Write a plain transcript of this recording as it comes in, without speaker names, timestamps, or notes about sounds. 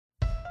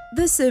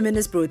This sermon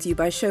is brought to you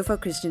by Shofar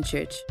Christian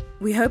Church.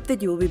 We hope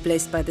that you will be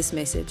blessed by this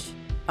message.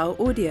 Our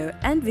audio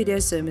and video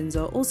sermons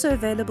are also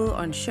available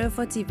on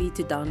Shofar TV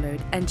to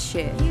download and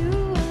share.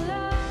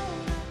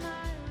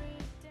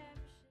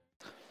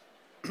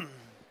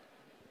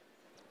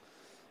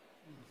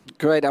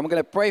 Great. I'm going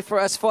to pray for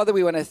us. Father,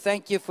 we want to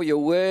thank you for your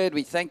word.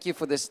 We thank you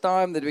for this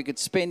time that we could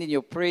spend in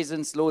your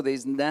presence. Lord,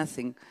 there's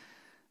nothing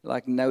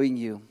like knowing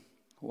you.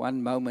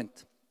 One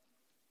moment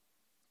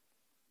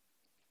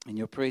in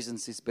your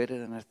presence is better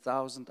than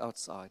 1,000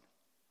 outside.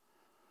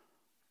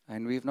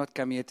 And we've not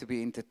come here to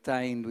be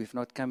entertained. We've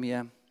not come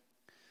here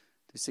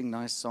to sing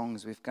nice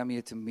songs. We've come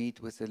here to meet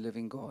with the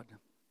living God.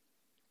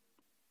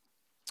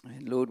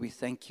 And Lord, we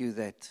thank you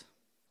that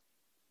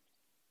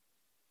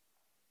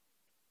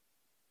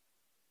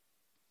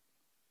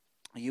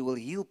you will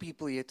heal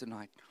people here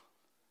tonight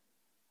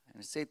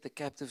and set the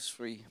captives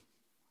free.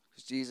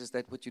 Because Jesus,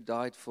 that's what you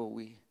died for.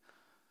 We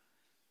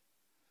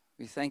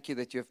thank you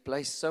that you have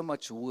placed so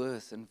much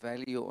worth and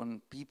value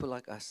on people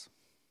like us.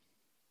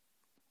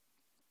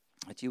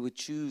 That you would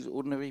choose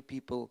ordinary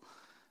people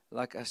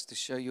like us to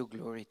show your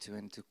glory to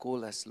and to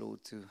call us,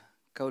 Lord, to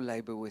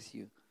co-labor with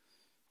you.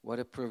 What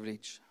a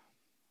privilege.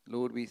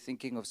 Lord, we're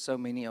thinking of so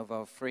many of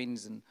our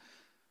friends and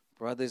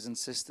brothers and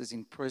sisters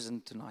in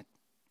prison tonight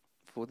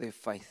for their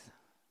faith.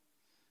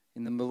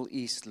 In the Middle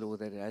East, Lord,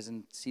 that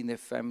hasn't seen their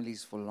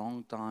families for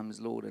long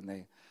times, Lord, and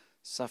they're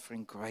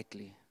suffering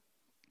greatly.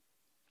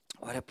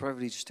 What a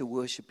privilege to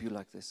worship you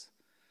like this.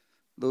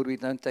 Lord, we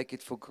don't take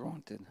it for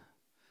granted.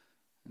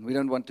 And we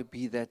don't want to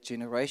be that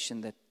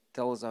generation that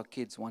tells our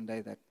kids one day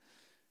that,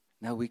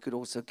 no, we could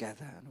also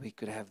gather and we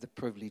could have the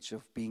privilege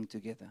of being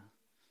together.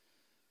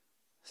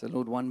 So,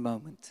 Lord, one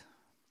moment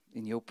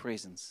in your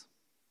presence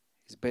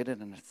is better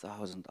than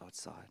 1,000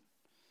 outside.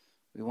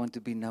 We want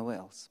to be nowhere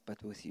else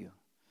but with you.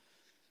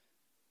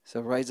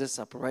 So raise us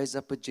up, raise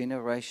up a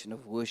generation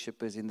of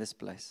worshipers in this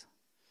place.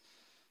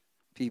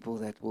 People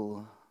that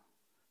will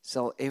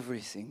sell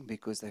everything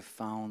because they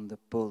found the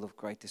pearl of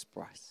greatest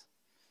price.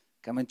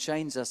 Come and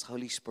change us,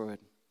 Holy Spirit.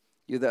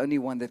 You're the only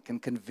one that can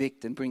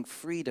convict and bring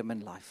freedom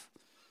and life.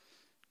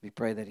 We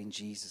pray that in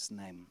Jesus'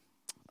 name.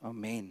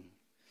 Amen.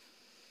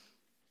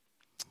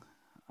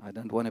 I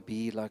don't want to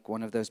be like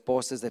one of those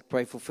pastors that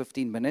pray for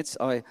 15 minutes.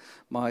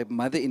 My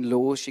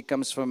mother-in-law, she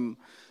comes from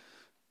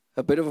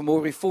a bit of a more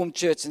reformed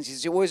church, and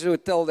she always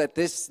would tell that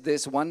this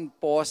one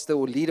pastor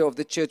or leader of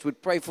the church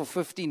would pray for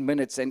 15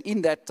 minutes, and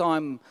in that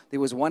time, there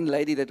was one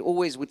lady that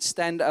always would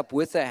stand up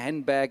with her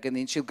handbag, and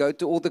then she'll go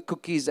to all the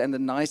cookies and the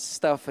nice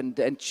stuff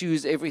and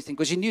choose everything,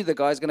 because she knew the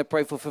guy's going to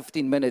pray for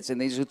 15 minutes, and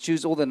then she'll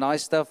choose all the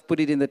nice stuff, put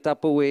it in the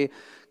Tupperware,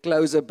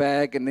 close her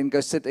bag, and then go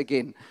sit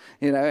again,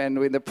 and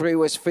when the prayer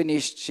was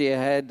finished, she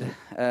had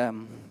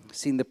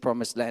seen the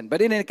promised land.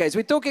 But in any case,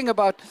 we're talking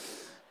about,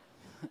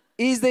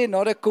 is there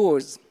not a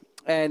cause?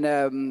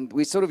 And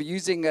we're sort of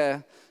using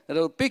a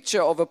little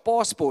picture of a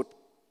passport.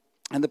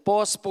 And the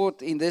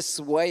passport in this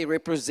way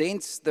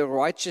represents the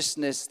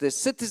righteousness, the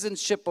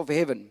citizenship of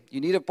heaven.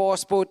 You need a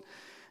passport.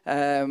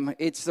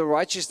 It's the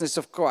righteousness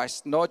of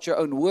Christ, not your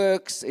own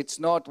works. It's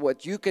not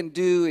what you can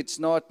do. It's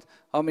not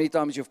how many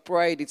times you've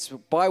prayed. It's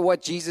by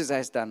what Jesus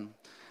has done.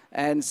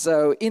 And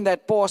so in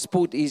that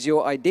passport is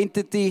your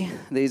identity.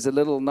 There's a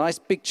little nice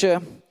picture.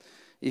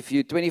 If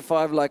you're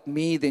 25 like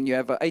me, then you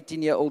have an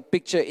 18-year-old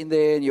picture in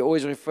there, and you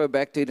always refer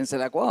back to it and say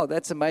like, wow,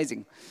 that's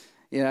amazing.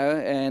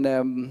 And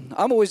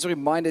I'm always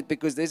reminded,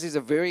 because this is a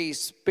very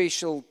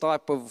special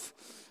type of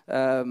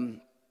a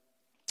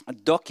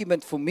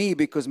document for me,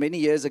 because many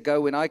years ago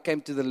when I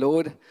came to the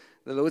Lord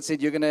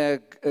said, you're going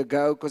to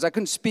go, because I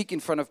couldn't speak in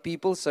front of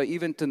people, so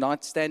even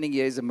tonight standing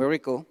here is a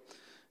miracle,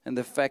 and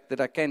the fact that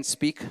I can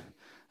speak.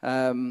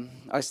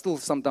 I still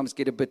sometimes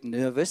get a bit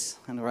nervous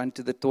and run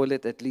to the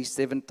toilet at least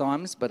 7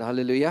 times, but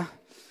hallelujah,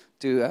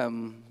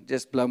 to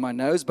just blow my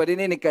nose. But in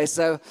any case,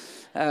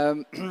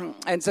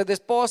 and so this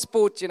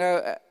passport,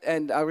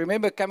 and I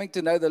remember coming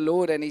to know the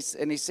Lord, and he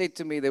said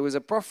to me, there was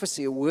a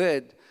prophecy, a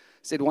word,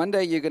 said one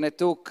day you're going to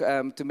talk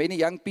to many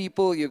young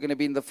people, you're going to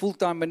be in the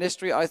full-time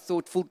ministry. I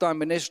thought full-time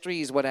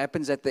ministry is what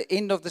happens at the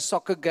end of the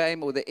soccer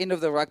game or the end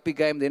of the rugby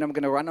game. Then I'm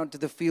going to run onto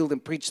the field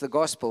and preach the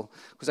gospel,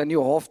 because I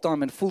knew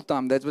half-time and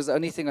full-time. That was the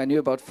only thing I knew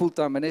about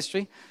full-time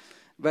ministry.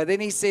 But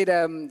then he said,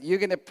 you're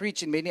going to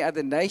preach in many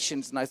other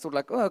nations. And I thought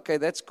like, oh, okay,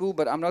 that's cool,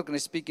 but I'm not going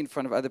to speak in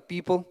front of other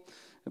people.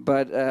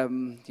 But,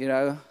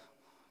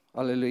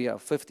 hallelujah,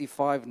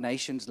 55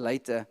 nations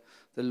later,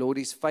 the Lord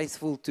is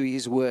faithful to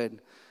his word,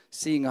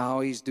 seeing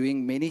how he's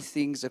doing many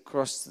things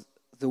across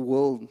the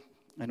world,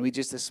 and we're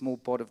just a small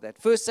part of that.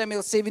 1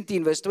 Samuel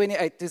 17, verse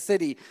 28 to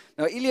 30.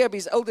 Now Eliab,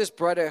 his eldest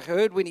brother,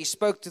 heard when he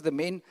spoke to the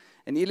men,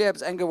 and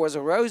Eliab's anger was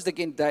aroused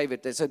against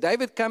David. And so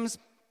David comes,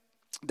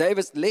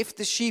 David left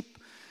the sheep.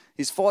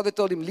 His father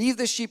told him, leave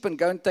the sheep and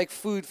go and take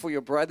food for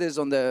your brothers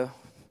on the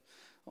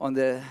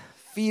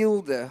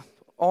field. The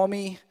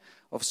army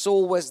of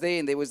Saul was there,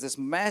 and there was this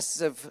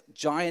massive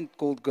giant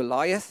called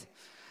Goliath.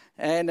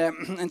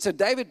 And so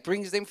David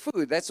brings them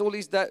food. That's all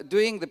he's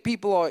doing. The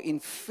people are in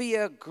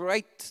fear,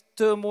 great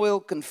turmoil,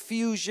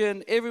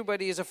 confusion.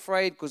 Everybody is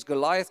afraid because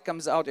Goliath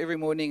comes out every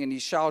morning and he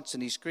shouts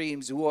and he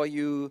screams, "Who are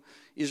you,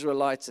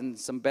 Israelites?" and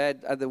some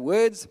bad other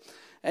words.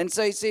 And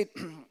so he said,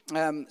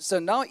 so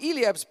now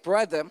Eliab's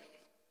brother,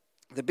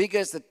 the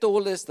biggest, the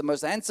tallest, the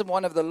most handsome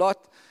one of the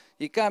lot,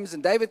 he comes,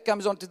 and David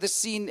comes onto the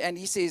scene, and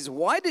he says,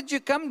 "Why did you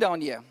come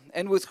down here?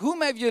 And with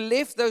whom have you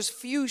left those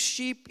few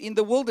sheep in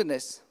the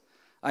wilderness?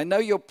 I know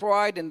your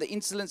pride and the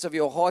insolence of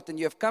your heart, and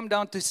you have come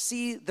down to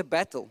see the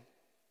battle."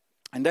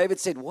 And David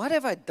said, "What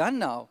have I done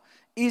now?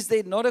 Is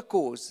there not a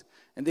cause?"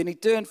 And then he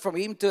turned from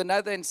him to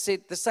another and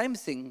said the same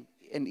thing.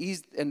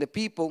 And the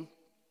people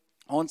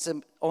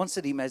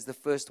answered him as the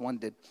first one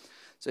did.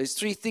 So there's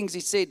three things he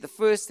said. The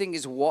first thing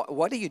is,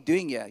 what are you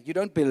doing here? You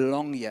don't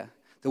belong here.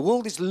 The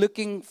world is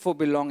looking for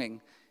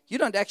belonging. You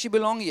don't actually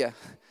belong here.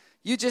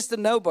 You're just a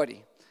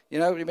nobody.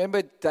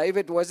 Remember,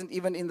 David wasn't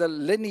even in the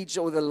lineage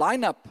or the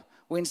lineup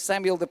when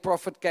Samuel the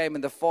prophet came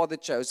and the father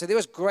chose. So there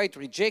was great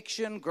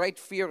rejection, great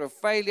fear of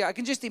failure. I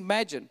can just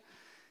imagine.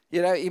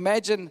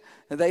 Imagine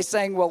they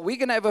saying, "Well, we're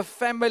going to have a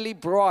family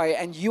braai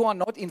and you are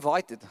not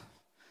invited."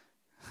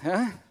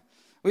 Huh?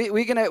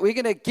 We're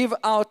gonna give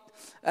out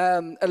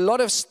a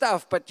lot of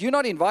stuff, but you're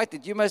not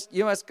invited. You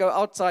must go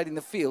outside in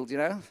the field,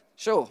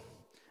 Sure.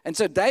 And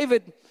so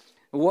David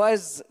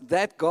was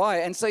that guy.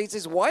 And so he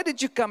says, "Why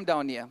did you come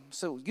down here?"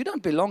 So you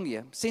don't belong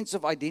here. Sense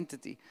of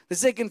identity. The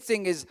second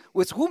thing is,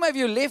 with whom have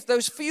you left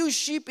those few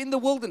sheep in the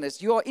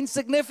wilderness? You are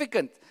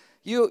insignificant.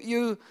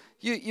 You're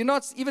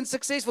not even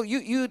successful.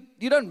 You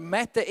don't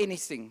matter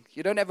anything.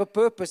 You don't have a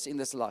purpose in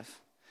this life.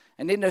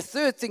 And then the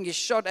third thing he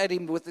shot at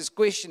him with this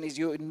question is,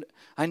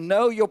 "I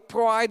know your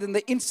pride and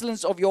the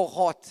insolence of your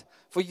heart,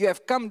 for you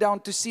have come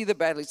down to see the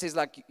battle." He says,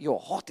 like, your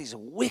heart is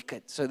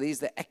wicked. So there's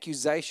the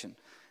accusation.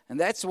 And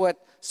that's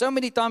what so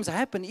many times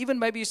happen. Even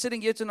maybe you're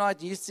sitting here tonight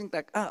and you think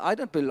like, I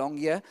don't belong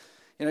here.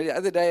 The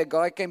other day a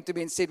guy came to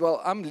me and said, "Well,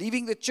 I'm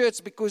leaving the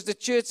church because the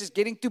church is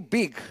getting too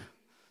big."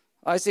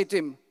 I said to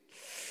him,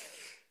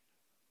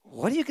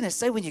 "What are you going to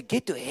say when you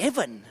get to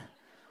heaven?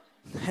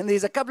 And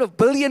there's a couple of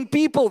billion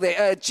people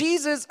there.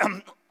 Jesus,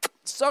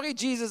 sorry,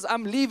 Jesus,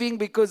 I'm leaving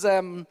because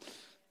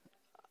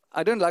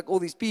I don't like all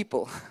these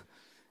people."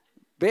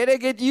 Better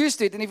get used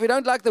to it. And if you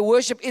don't like the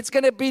worship, it's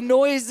going to be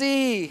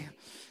noisy.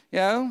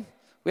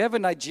 We have a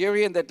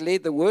Nigerian that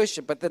led the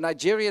worship, but the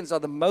Nigerians are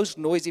the most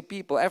noisy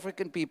people,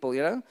 African people,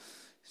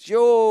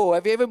 Sure,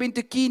 have you ever been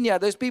to Kenya?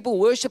 Those people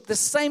worship the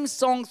same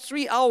song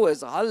 3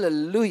 hours.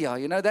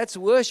 Hallelujah. That's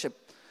worship.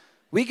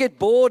 We get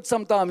bored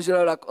sometimes,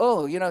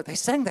 they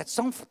sang that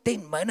song for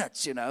 10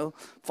 minutes,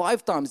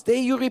 5 times. There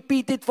you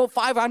repeat it for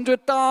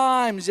 500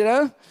 times,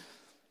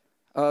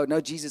 Oh, no,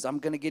 Jesus, I'm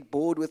going to get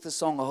bored with the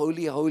song,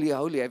 "Holy, Holy,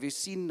 Holy." Have you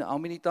seen how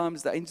many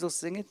times the angels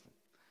sing it?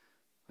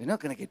 We're not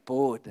going to get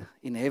bored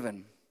in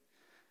heaven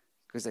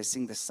because they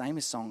sing the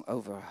same song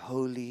over.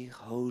 "Holy,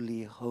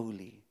 Holy,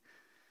 Holy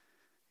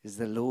is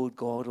the Lord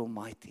God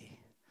Almighty,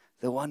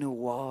 the one who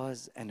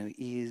was and who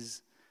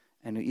is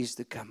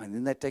to come." And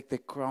then they take their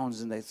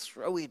crowns and they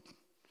throw it.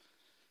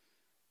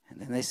 And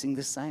then they sing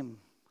the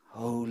same.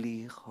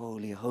 "Holy,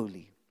 Holy,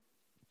 Holy."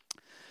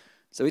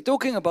 So we're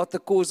talking about the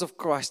cause of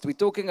Christ. We're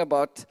talking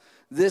about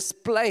this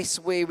place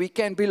where we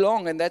can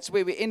belong. And that's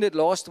where we ended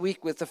last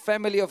week with the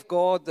family of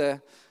God,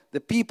 the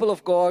people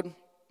of God.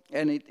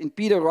 And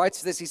Peter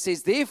writes this, he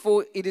says,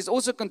 "Therefore it is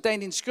also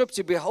contained in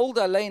Scripture, behold,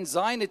 I lay in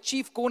Zion a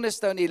chief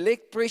cornerstone,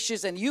 elect,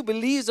 precious, and you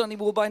believes on him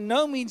will by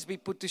no means be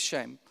put to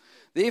shame.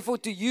 Therefore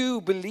to you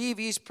who believe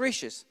he is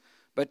precious.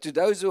 But to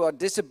those who are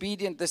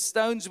disobedient, the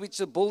stones which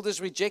the builders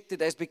rejected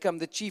has become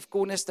the chief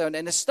cornerstone,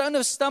 and a stone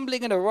of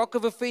stumbling and a rock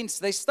of offense.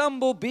 They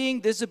stumble,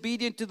 being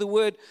disobedient to the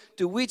word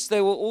to which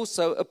they were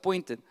also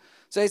appointed."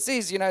 So it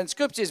says, in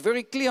Scripture is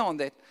very clear on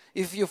that.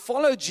 If you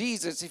follow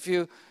Jesus, if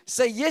you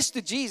say yes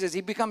to Jesus,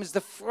 he becomes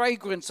the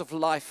fragrance of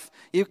life.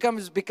 He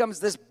becomes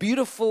this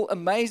beautiful,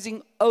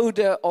 amazing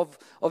odor of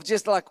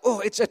just like,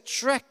 it's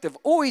attractive.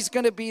 Or he's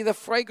going to be the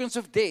fragrance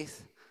of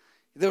death.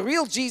 The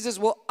real Jesus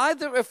will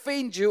either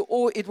offend you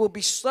or it will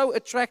be so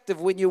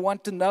attractive when you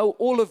want to know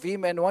all of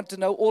him and want to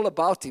know all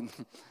about him.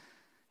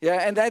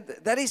 And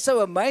that is so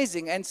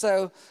amazing. And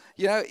so,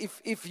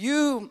 if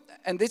you,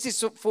 and this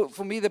is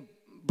for me the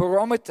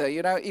barometer,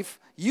 if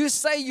you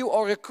say you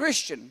are a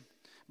Christian,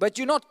 but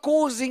you're not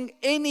causing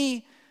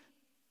any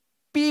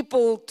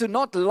people to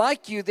not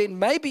like you, then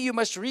maybe you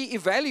must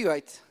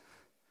reevaluate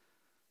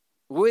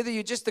whether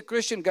you're just a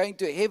Christian going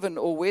to heaven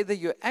or whether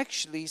you're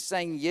actually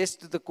saying yes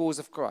to the cause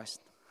of Christ.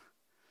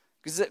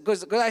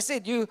 Because I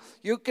said, you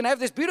can have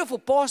this beautiful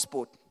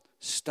passport.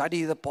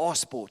 Study the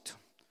passport.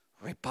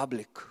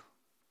 Republic.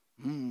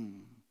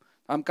 I'm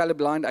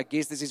colorblind. I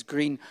guess this is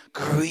green.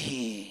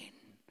 Green.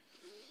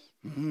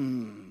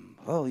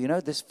 Oh,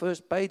 this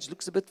first page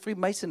looks a bit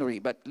Freemasonry,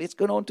 but let's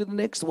go on to the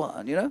next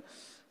one,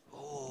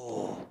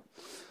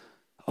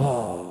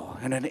 Oh,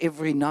 and then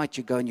every night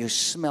you go and you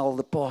smell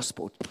the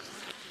passport.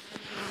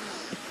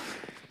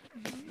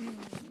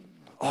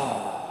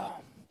 Oh,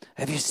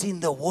 have you seen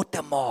the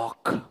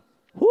watermark?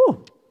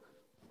 Woo.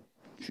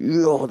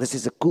 "Oh, this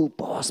is a cool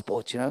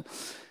passport,"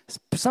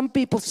 Some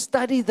people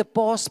study the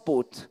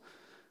passport,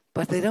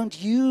 but they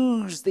don't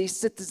use their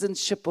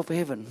citizenship of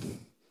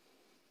heaven.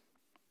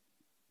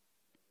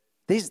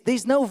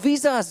 There's no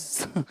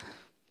visas.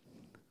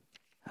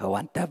 I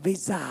want a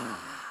visa.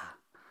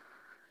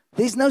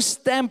 There's no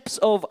stamps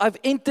of I've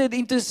entered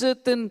into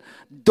certain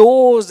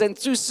doors and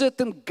through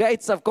certain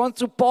gates. I've gone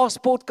through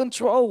passport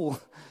control.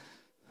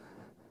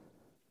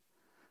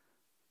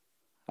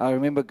 I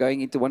remember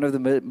going into one of the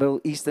Middle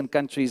Eastern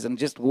countries and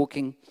just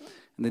walking.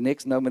 And the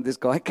next moment, this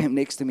guy came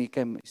next to me.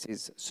 He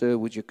says, "Sir,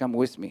 would you come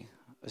with me?"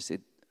 I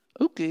said,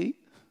 "Okay."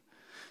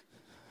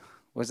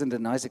 Wasn't a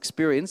nice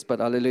experience, but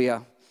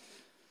hallelujah.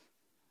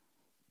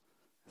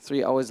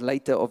 3 hours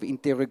later of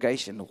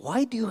interrogation,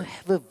 "Why do you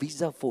have a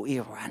visa for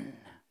Iran?"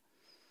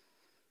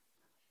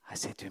 I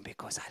said to him,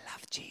 "Because I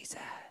love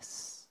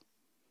Jesus."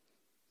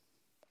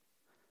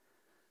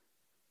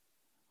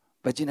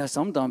 But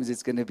sometimes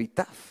it's going to be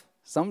tough.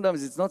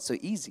 Sometimes it's not so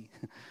easy.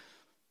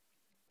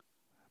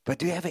 But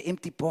do you have an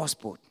empty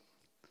passport?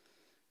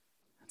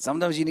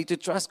 Sometimes you need to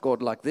trust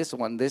God like this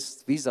one.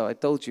 This visa, I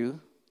told you,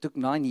 took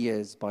 9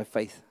 years by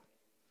faith.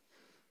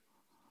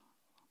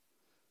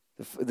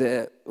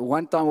 The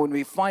one time when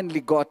we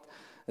finally got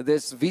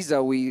this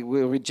visa, we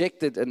were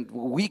rejected a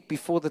week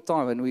before the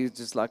time, and we were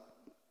just like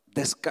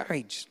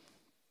discouraged.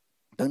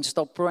 Don't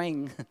stop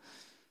praying.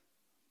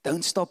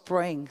 Don't stop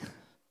praying.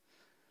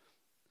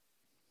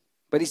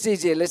 But he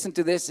says here, listen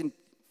to this in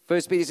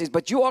 1 Peter says,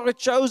 "But you are a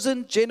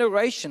chosen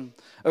generation,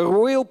 a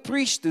royal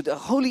priesthood, a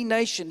holy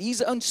nation,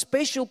 His own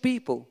special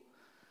people."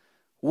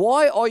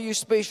 Why are you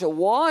special?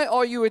 Why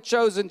are you a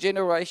chosen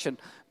generation?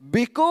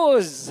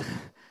 Because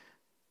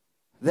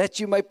that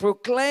you may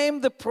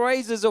proclaim the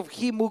praises of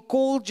Him who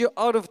called you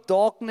out of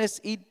darkness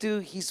into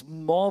His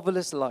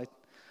marvelous light,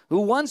 who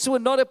once were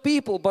not a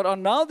people, but are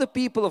now the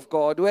people of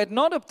God, who had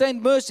not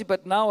obtained mercy,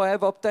 but now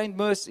have obtained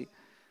mercy.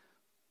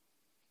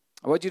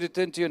 I want you to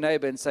turn to your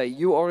neighbor and say,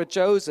 "You are a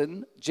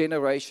chosen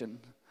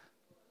generation.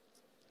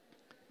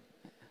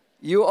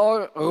 You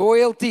are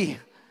royalty.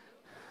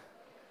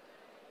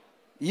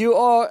 You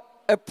are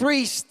a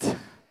priest,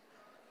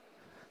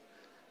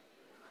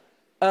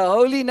 a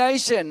holy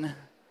nation.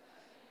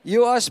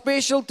 You are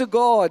special to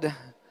God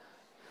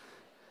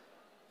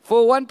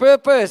for one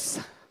purpose,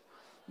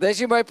 that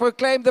you may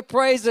proclaim the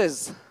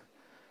praises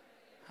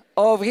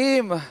of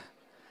Him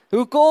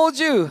who called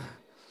you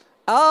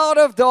out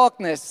of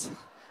darkness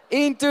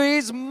into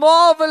His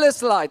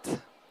marvelous light."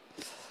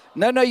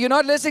 No, you're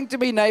not listening to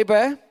me,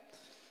 neighbor.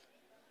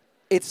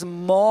 It's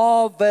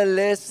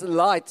marvelous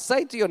light.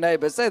 Say to your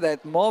neighbor, say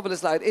that,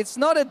 marvelous light. It's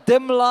not a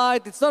dim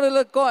light. It's not a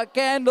little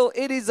candle.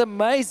 It is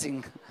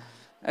amazing.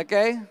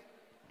 Okay?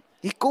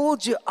 He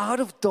called you out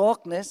of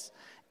darkness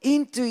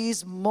into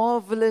His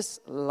marvelous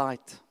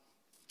light.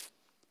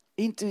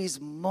 Into His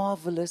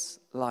marvelous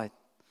light.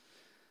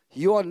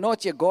 You are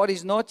not here. God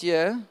is not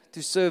here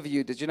to serve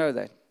you. Did you know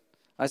that?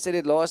 I said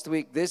it last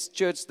week. This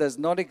church does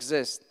not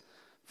exist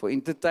for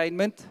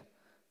entertainment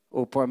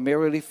or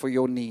primarily for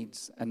your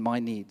needs and my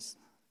needs.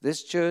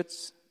 This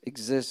church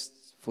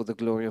exists for the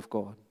glory of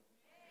God.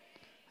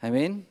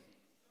 Amen?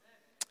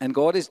 And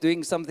God is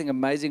doing something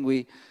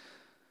amazing.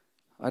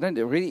 I don't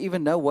really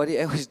even know what He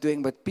was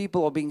doing, but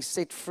people are being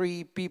set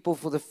free. People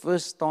for the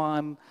first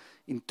time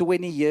in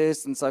 20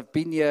 years since I've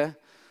been here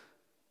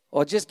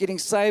are just getting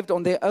saved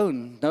on their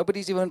own.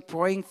 Nobody's even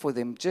praying for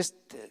them. Just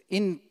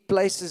in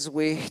places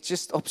where it's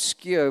just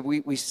obscure,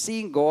 we're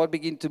seeing God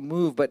begin to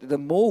move. But the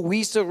more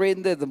we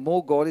surrender, the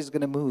more God is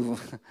going to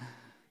move.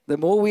 The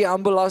more we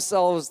humble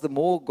ourselves, the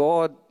more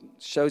God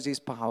shows His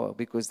power,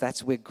 because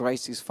that's where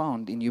grace is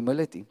found, in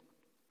humility.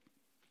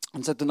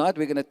 And so tonight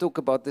we're going to talk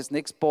about this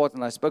next part,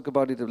 and I spoke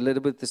about it a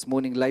little bit this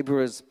morning,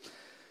 laborers.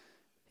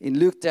 In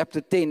Luke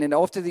chapter 10, "And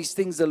after these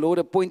things the Lord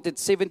appointed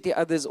 70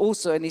 others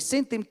also, and He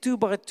sent them 2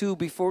 by 2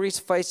 before His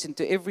face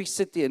into every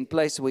city and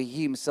place where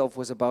He Himself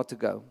was about to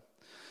go."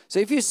 So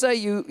if you say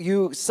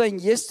you're saying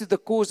yes to the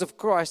cause of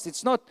Christ,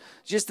 it's not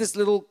just this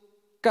little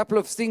couple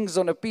of things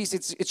on a piece.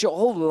 It's your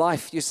whole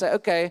life. You say,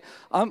 okay,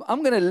 I'm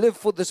going to live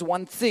for this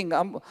one thing.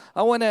 I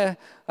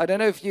don't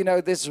know if you know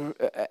this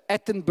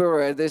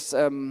Attenborough, this,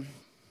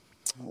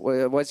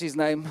 what's his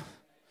name?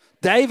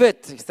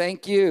 David.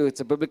 Thank you.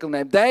 It's a biblical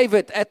name.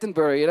 David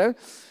Attenborough,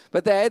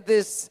 But they had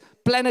this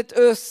planet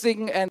Earth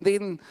thing, and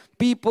then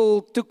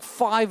people took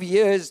 5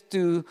 years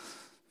to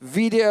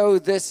video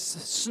this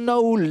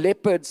snow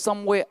leopard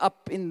somewhere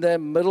up in the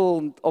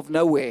middle of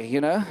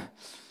nowhere,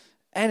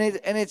 And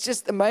it's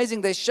just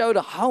amazing. They showed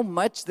how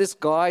much this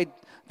guy,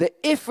 the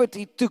effort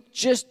he took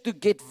just to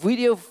get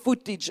video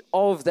footage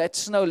of that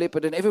snow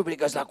leopard. And everybody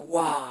goes like,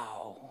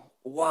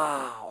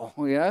 wow,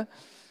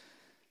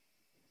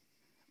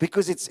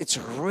 Because it's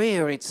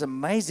rare, it's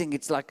amazing.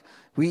 It's like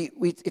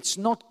it's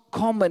not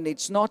common.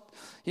 It's not,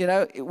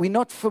 we're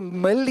not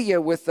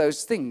familiar with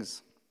those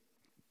things.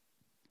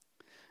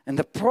 And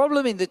the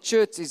problem in the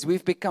church is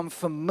we've become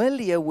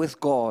familiar with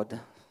God.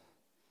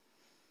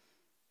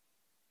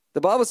 The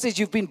Bible says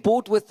you've been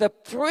bought with the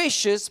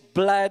precious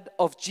blood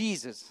of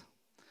Jesus.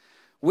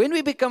 when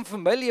we become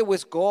familiar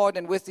with God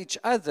and with each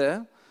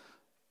other,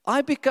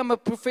 I become a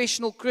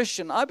professional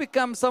Christian. I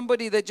become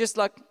somebody that just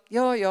like,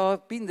 yeah,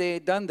 I've been there,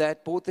 done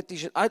that, bought the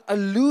t-shirt. I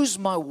lose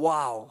my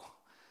wow.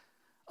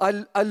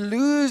 I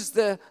lose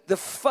the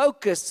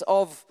focus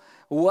of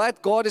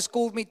what God has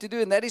called me to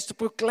do, and that is to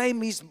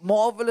proclaim His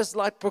marvelous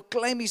light,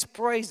 proclaim His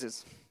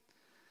praises.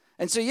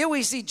 And so here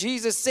we see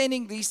Jesus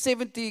sending these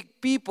 70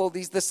 people,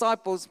 these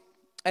disciples,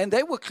 and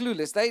they were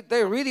clueless.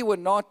 They really were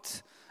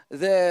not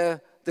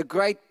the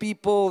great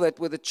people that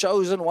were the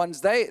chosen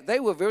ones. They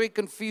were very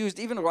confused,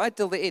 even right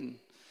till the end.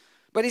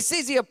 But it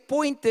says He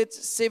appointed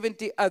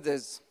 70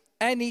 others,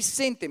 and He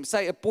sent them.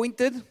 Say,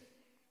 appointed.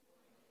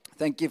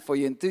 Thank you for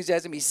your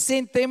enthusiasm. He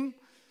sent them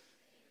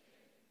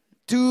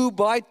 2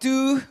 by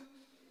 2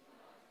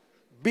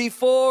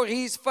 before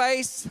His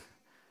face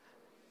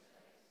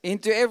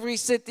into every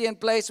city and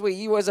place where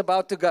He was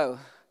about to go.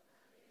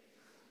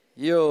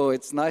 Yo,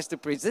 it's nice to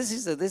preach.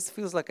 This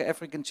feels like an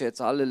African church.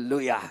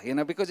 Hallelujah.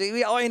 Because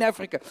we are in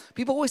Africa.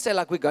 People always say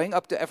like we're going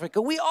up to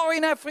Africa. We are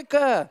in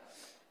Africa.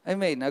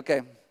 Amen.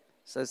 Okay.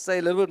 So say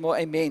a little bit more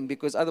amen,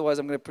 because otherwise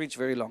I'm going to preach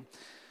very long.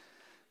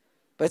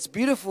 But it's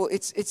beautiful.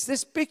 It's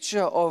this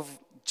picture of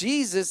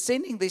Jesus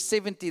sending the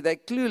 70. They're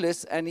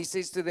clueless, and He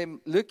says to them,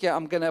 look here,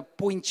 I'm going to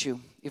appoint you.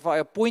 If I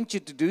appoint you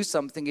to do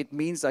something, it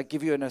means I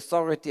give you an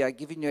authority. I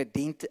give you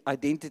an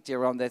identity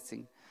around that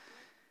thing.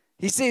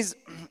 He says,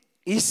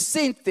 He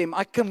sent them.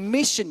 I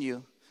commission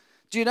you.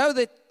 Do you know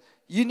that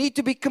you need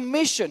to be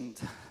commissioned?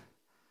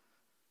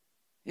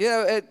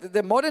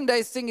 The modern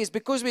day thing is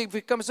because we've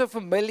become so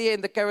familiar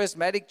in the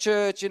charismatic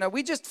church,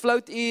 we just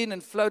float in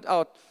and float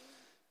out.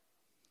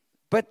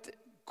 But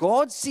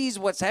God sees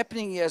what's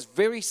happening here as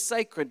very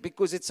sacred,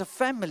 because it's a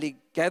family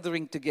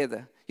gathering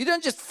together. You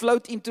don't just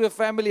float into a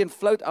family and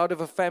float out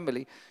of a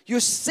family. You're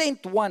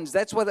sent ones.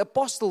 That's what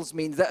apostles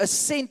mean. The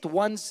sent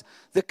ones,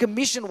 the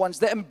commissioned ones,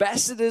 the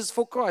ambassadors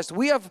for Christ.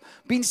 We have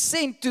been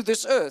sent to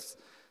this earth.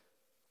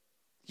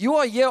 You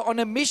are here on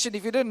a mission.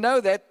 If you didn't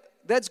know that,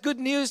 that's good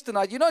news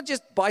tonight. You're not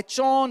just by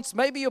chance.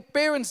 Maybe your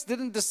parents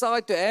didn't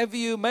decide to have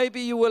you.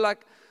 Maybe you were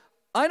like,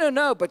 I don't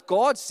know, but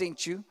God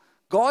sent you.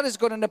 God has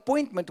got an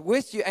appointment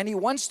with you, and He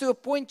wants to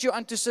appoint you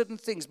unto certain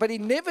things. But He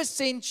never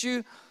sends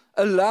you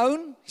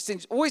alone. He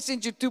always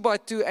sends you 2 by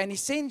 2, and He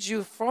sends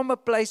you from a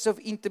place of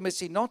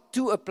intimacy, not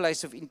to a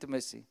place of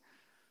intimacy.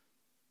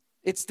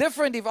 It's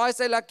different if I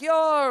say like,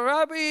 yo,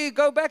 Rabbi,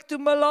 go back to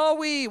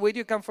Malawi. Where do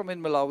you come from in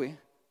Malawi?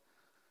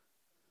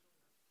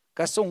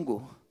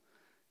 Kasongo.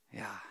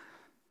 Yeah,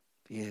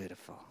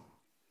 beautiful.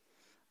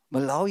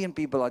 Malawian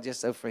people are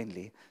just so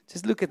friendly.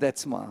 Just look at that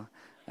smile.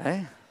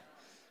 Eh?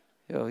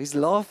 He's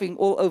laughing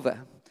all over.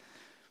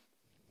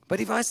 But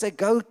if I say,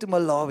 go to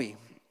Malawi,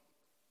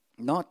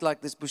 not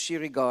like this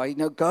Bushiri guy,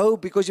 go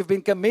because you've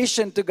been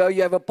commissioned to go,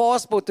 you have a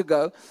passport to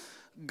go,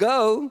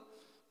 go.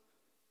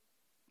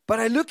 But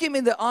I look him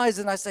in the eyes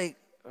and I say,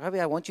 Rabbi,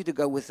 I want you to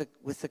go with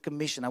the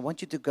commission. I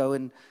want you to go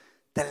and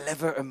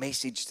deliver a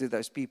message to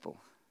those people.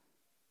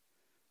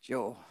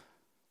 Sure.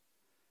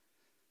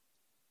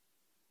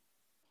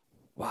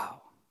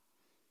 Wow.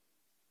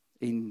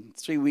 In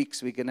 3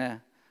 weeks, we're going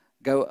to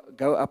go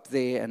up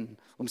there, and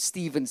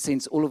Stephen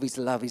sends all of his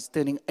love. He's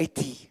turning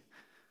 80,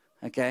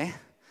 okay?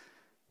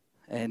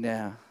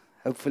 And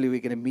hopefully we're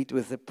going to meet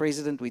with the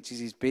president, which is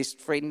his best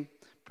friend,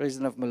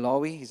 president of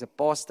Malawi. He's a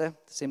pastor,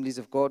 Assemblies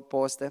of God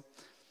pastor.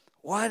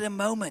 What a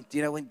moment,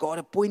 when God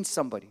appoints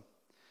somebody.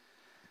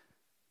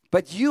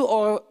 But you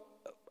are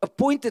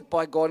appointed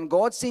by God, and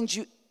God sends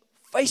you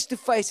face to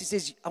face. He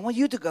says, I want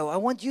you to go. I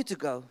want you to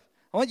go.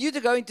 I want you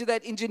to go into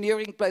that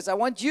engineering place. I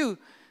want you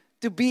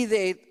to be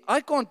there.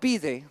 I can't be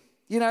there.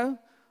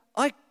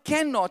 I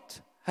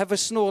cannot have a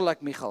snore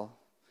like Michal.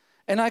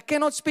 And I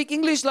cannot speak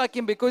English like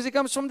him because he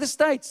comes from the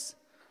States.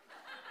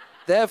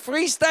 They're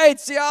free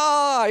states,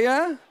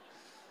 yeah.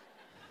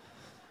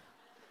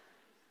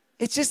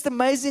 It's just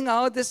amazing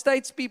how the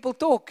States people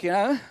talk,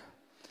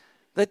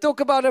 They talk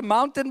about a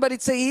mountain, but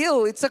it's a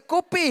hill. It's a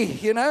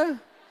koppie,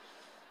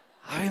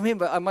 I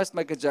remember, I must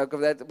make a joke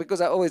of that because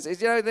I always,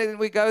 then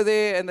we go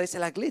there and they say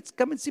like, let's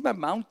come and see my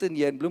mountain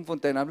here in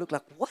Bloemfontein. I look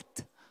like,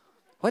 what?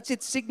 What's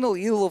it, Signal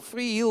Hill or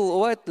Free Hill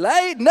or what?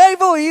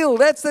 Naval Hill,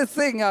 that's the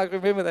thing. I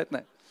remember that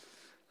name.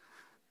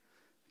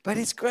 But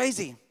it's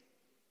crazy.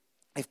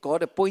 If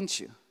God appoints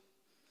you.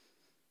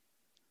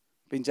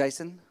 Ben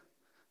Jason,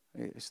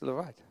 you're still all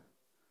right.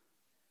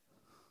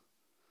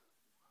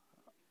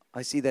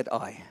 I see that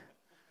eye.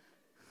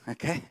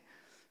 Okay?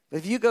 But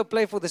if you go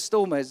play for the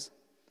Stormers,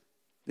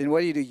 then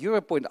what do? You're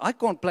appointed. I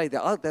can't play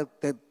there.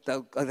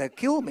 They'll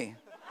kill me.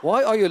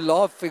 Why are you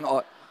laughing?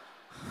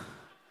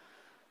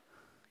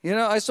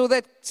 I saw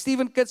that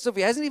Stephen Kitsoff,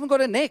 he hasn't even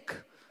got a neck.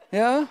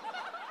 I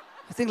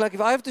think like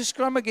if I have to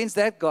scrum against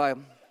that guy.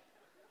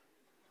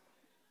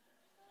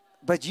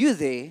 But you're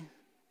there,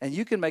 and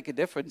you can make a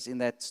difference in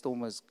that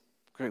Stormers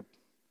group.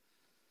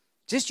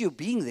 Just you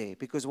being there,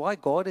 because why?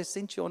 God has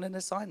sent you on an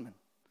assignment.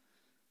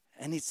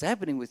 And it's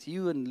happening with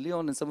you and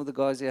Leon and some of the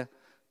guys here.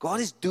 God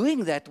is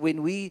doing that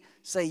when we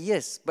say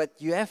yes, but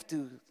you have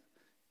to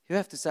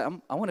say,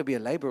 I want to be a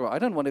laborer. I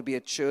don't want to be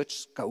a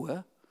church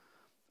goer.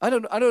 I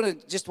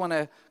don't just want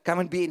to come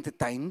and be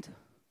entertained.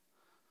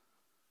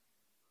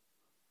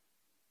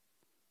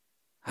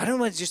 I don't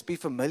want to just be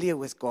familiar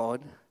with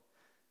God.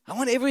 I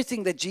want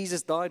everything that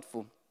Jesus died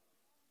for.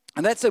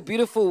 And that's so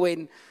beautiful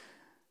when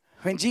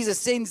Jesus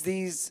sends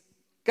these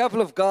couple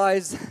of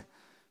guys,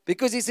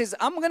 because he says,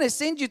 I'm going to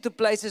send you to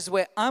places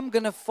where I'm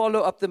going to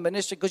follow up the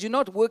ministry, because you're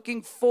not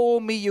working for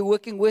me, you're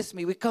working with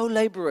me. We're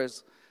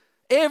co-laborers.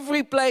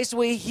 Every place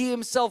where he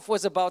himself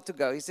was about to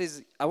go, he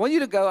says, I want you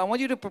to go, I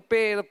want you to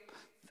prepare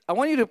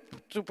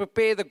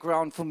the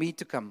ground for me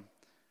to come.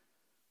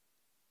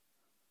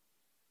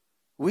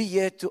 We're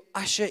here to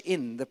usher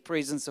in the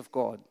presence of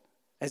God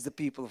as the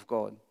people of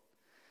God.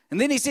 And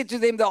then he said to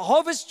them, the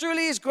harvest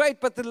truly is great,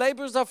 but the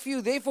laborers are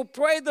few. Therefore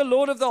pray the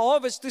Lord of the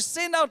harvest to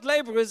send out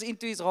laborers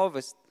into his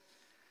harvest.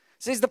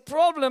 He says the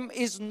problem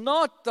is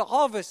not the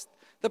harvest.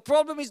 The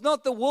problem is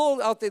not the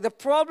world out there. The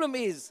problem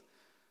is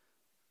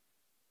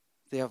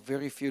there are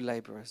very few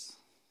laborers.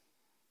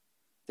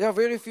 There are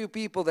very few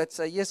people that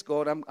say, yes,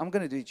 God, I'm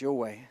going to do it your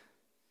way.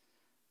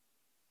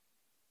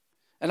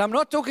 And I'm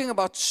not talking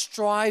about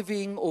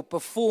striving or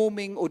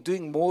performing or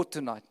doing more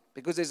tonight,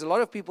 because there's a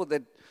lot of people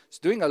that's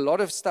doing a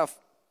lot of stuff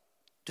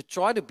to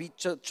try to be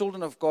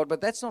children of God, but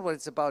that's not what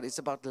it's about. It's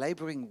about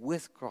laboring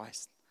with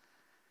Christ.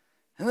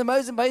 And the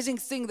most amazing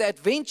thing, the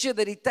adventure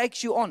that he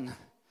takes you on.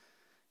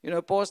 You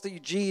know, Pastor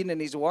Eugene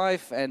and his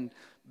wife and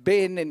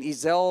Ben and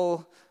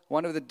Isel,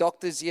 one of the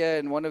doctors here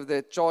and one of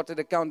the chartered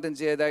accountants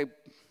here, they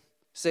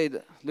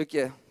said, look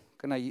here,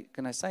 can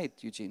I say it,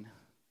 Eugene?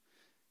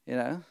 You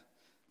know,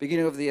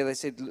 beginning of the year, they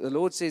said, the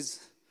Lord says,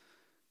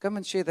 come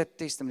and share that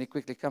testimony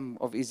quickly, come,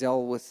 of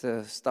Isel with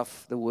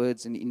the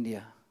words in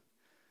India.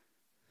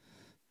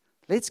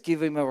 Let's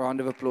give him a round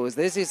of applause.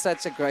 This is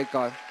such a great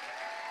guy.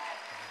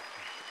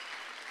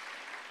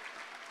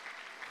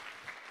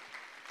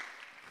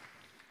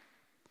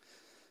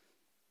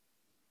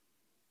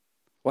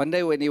 One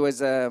day when he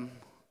was a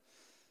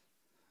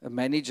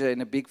manager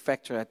in a big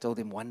factory, I told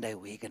him, one day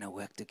we're going to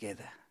work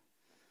together.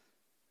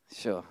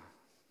 Sure.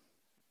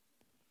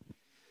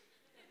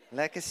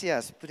 Like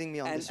Sias, putting me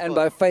on the spot. And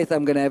by faith,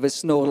 I'm going to have a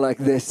snore like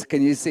this.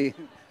 Can you see?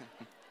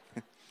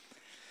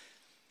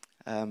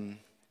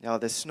 Yeah,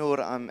 the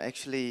snore, I'm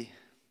actually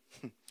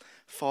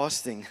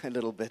fasting a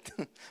little bit.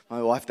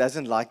 My wife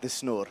doesn't like the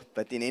snore,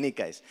 but in any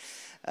case.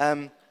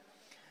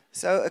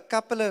 So a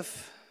couple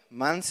of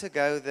months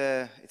ago,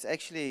 it's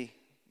actually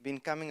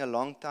been coming a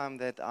long time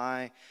that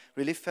I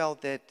really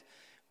felt that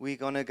we're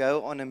going to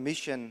go on a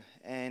mission,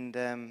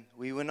 and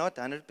we were not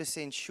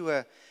 100%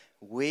 sure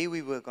where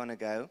we were going to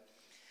go.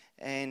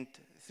 And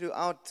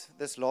throughout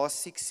this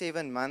last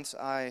 6-7 months,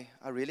 I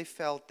really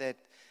felt that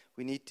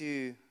we need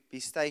to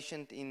be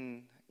stationed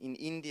in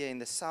India, in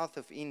the south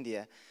of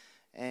India.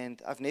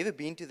 And I've never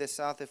been to the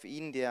south of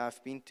India.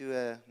 I've been to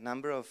a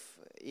number of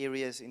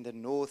areas in the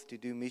north to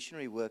do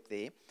missionary work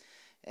there.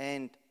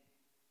 And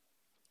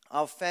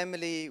our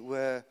family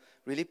were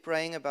really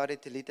praying about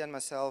it, Talita and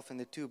myself and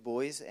the two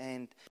boys.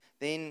 And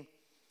then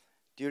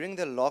during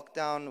the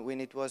lockdown,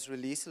 when it was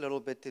released a little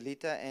bit,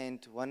 Talita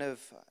and one of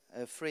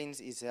her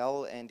friends,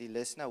 Isel and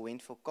Elisna,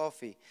 went for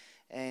coffee.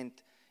 And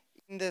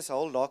in this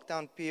whole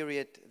lockdown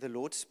period, the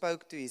Lord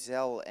spoke to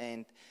Isel,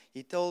 and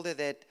he told her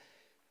that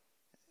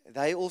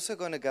they also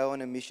going to go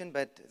on a mission,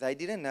 but they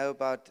didn't know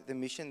about the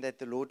mission that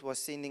the Lord was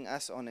sending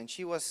us on. And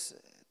she was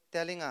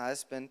telling her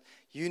husband,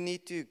 you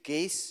need to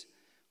guess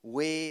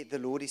where the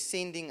Lord is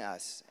sending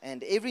us.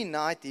 And every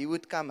night he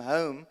would come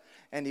home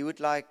and he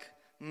would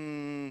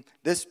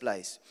this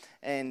place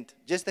and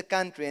just the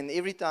country. And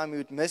every time he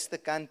would miss the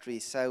country.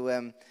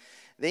 So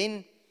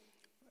then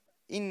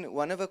in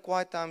one of her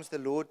quiet times, the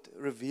Lord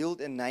revealed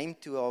a name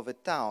to her of a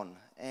town.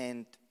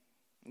 And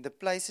the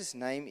place's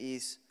name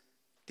is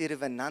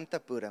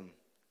Tiruvananthapuram.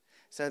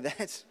 So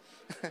that's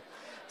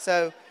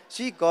so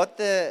she got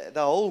the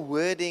whole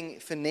wording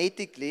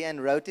phonetically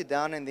and wrote it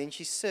down, and then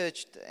she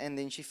searched, and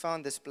then she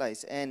found this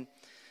place. And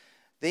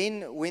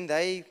then when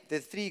the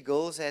three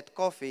girls had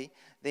coffee,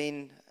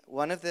 then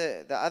one of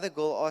the other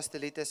girl asked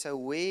Talita, so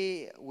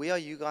where are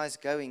you guys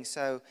going?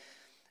 So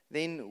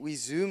then we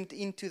zoomed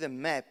into the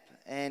map,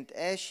 and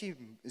as she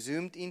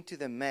zoomed into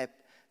the map,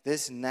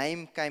 this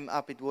name came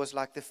up. It was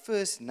like the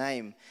first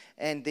name.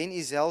 And then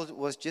Isel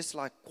was just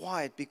like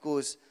quiet,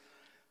 because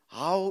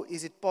how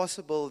is it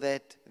possible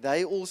that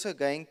they also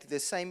going to the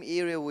same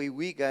area where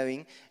we're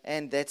going,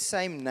 and that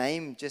same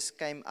name just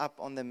came up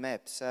on the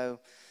map?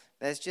 So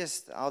that's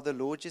just how the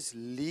Lord just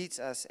leads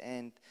us.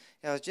 And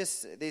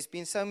there's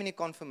been so many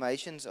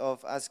confirmations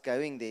of us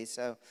going there.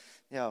 So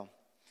yeah,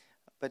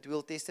 but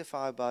we'll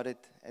testify about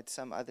it at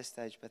some other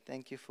stage. But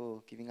thank you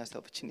for giving us the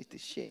opportunity to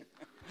share.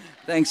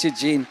 Thanks,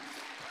 Eugene.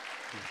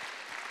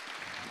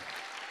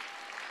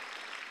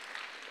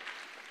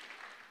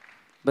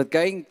 But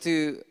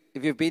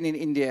if you've been in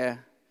India,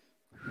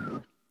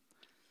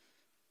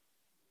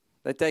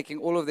 they're taking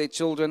all of their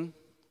children.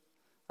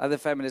 Other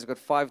families got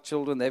 5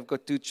 children. They've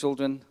got 2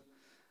 children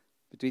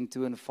between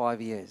 2 and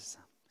 5 years,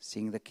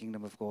 seeing the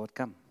kingdom of God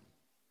come.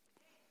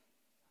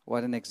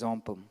 What an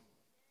example.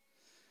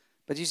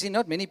 But you see,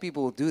 not many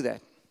people will do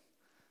that.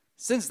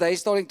 since they're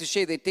starting to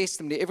share their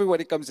testimony,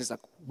 everybody comes and is like,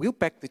 we'll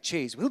pack the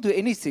chairs. We'll do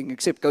anything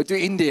except go to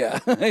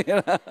India. You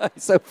know,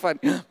 it's so fun.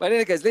 But in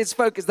any case, let's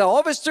focus. The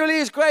harvest truly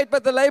is great,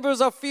 but the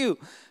laborers are few.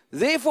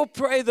 Therefore,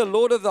 pray the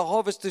Lord of the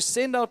harvest to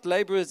send out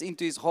laborers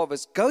into his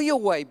harvest. Go your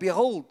way.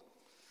 Behold,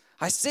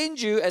 I send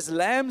you as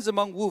lambs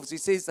among wolves. He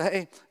says,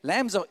 hey,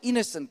 lambs are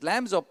innocent.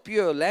 Lambs are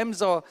pure.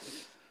 Lambs are...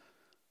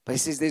 But he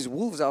says, there's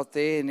wolves out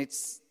there, and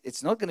it's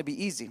not going to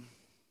be easy. And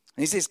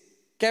he says,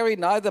 carry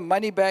neither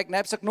money bag,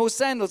 knapsack, nor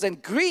sandals,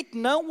 and greet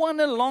no one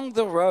along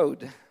the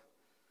road.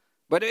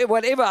 But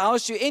whatever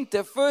house you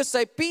enter, first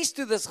say peace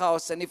to this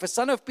house. And if a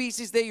son of peace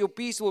is there, your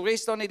peace will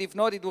rest on it. If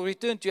not, it will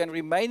return to you and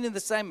remain in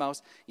the same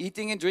house,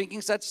 eating and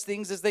drinking such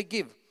things as they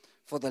give.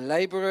 For the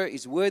laborer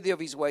is worthy of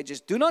his wages.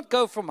 Do not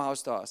go from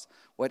house to house.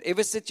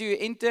 Whatever city you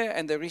enter,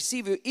 and they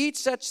receive you, eat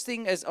such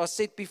thing as are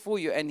set before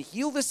you, and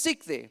heal the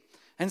sick there.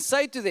 And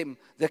say to them,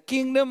 the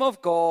kingdom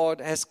of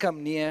God has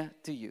come near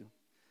to you.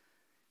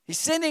 He's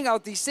sending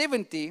out these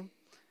 70,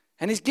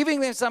 and he's giving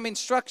them some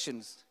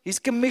instructions. He's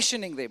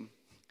commissioning them.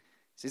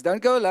 He says,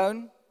 don't go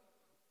alone.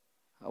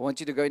 I want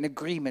you to go in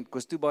agreement,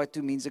 because 2 by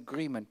 2 means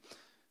agreement.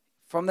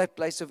 From that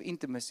place of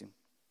intimacy.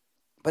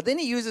 But then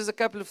he uses a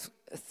couple of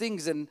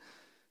things, and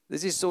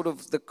this is sort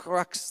of the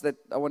crux that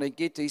I want to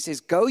get to. He says,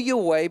 go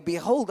your way.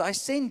 Behold, I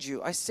send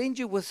you. I send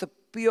you with a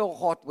pure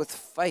heart, with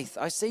faith.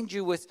 I send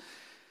you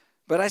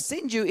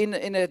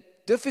in a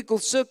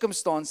difficult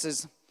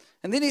circumstances.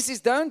 And then he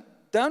says, don't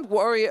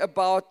worry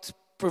about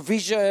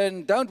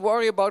provision. Don't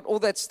worry about all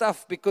that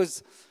stuff,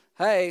 because,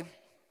 hey,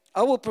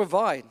 I will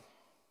provide.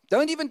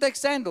 Don't even take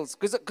sandals,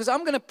 because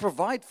I'm going to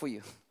provide for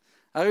you.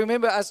 I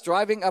remember us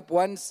driving up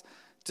once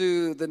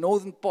to the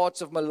northern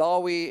parts of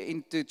Malawi,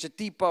 into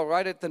Chitipa,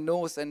 right at the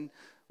north. And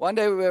one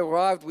day we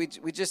arrived, we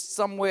just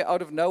somewhere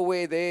out of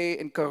nowhere there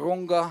in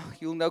Karonga.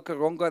 You'll know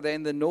Karonga, there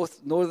in the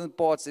northern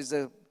parts. There's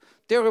a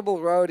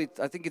terrible road.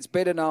 I think it's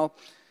better now.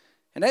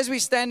 And as we're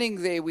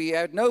standing there, we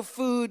had no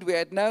food, we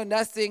had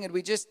nothing, and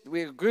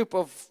we're a group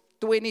of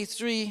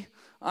 23.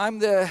 I'm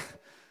the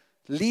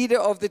leader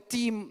of the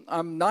team.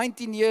 I'm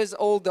 19 years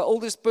old. The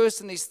oldest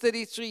person is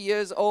 33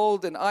 years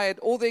old, and I had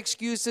all the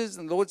excuses.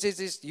 And the Lord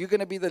says, you're going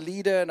to be the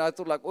leader. And I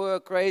thought, like, oh,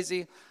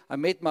 crazy. I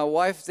met my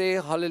wife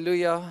there.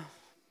 Hallelujah.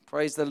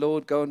 Praise the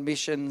Lord. Go on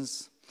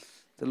missions.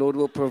 The Lord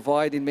will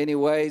provide in many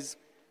ways.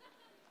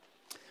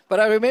 But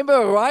I remember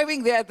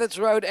arriving there at this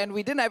road, and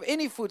we didn't have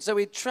any food, so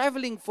we're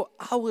traveling for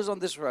hours on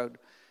this road.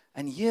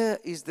 And here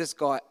is this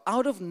guy,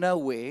 out of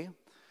nowhere.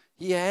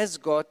 He has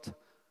got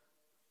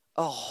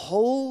a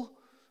whole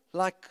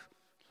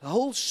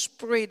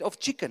spread of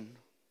chicken,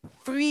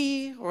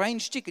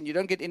 free-range chicken. You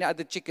don't get any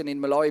other chicken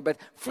in Malawi, but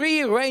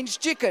free-range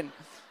chicken.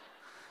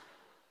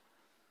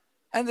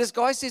 And this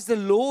guy says, the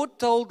Lord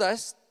told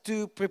us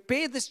to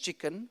prepare this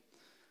chicken,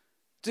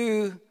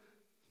 to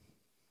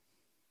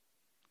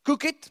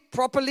cook it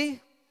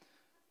properly,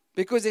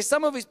 because there's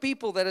some of his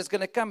people that is going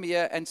to come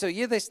here. And so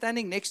here they're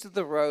standing next to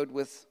the road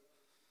with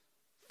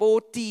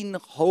 14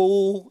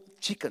 whole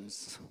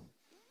chickens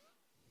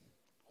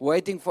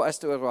waiting for us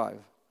to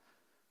arrive.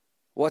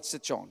 What's the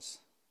chance?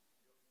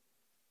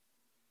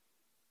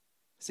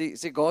 See,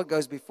 God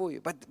goes before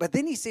you. But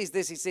then he says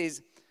this, he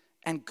says,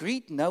 and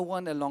greet no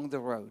one along the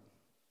road.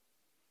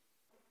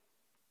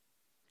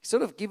 He's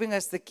sort of giving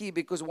us the key,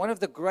 because one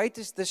of the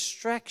greatest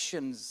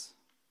distractions.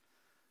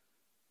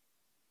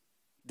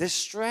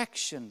 If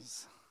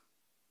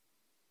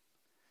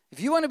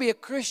you want to be a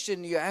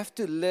Christian, you have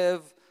to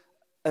live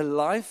a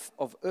life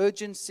of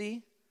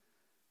urgency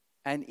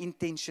and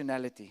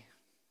intentionality.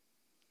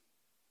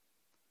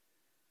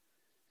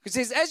 He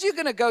says, as you're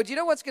going to go, do you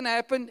know what's going to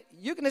happen?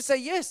 You're going to say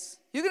yes.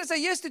 You're going to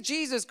say yes to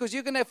Jesus, because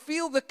you're going to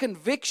feel the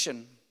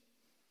conviction.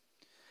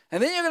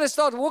 And then you're going to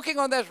start walking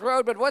on that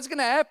road. But what's going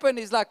to happen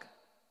is like,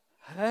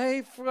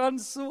 hey,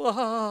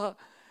 Francois,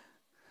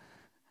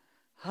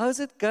 how's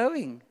it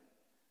going?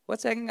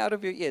 What's hanging out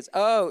of your ears?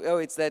 Oh,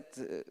 it's that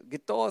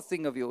guitar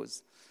thing of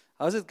yours.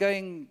 How's it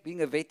going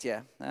being a vet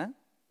here? Huh?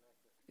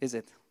 Is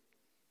it?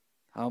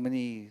 How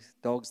many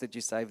dogs did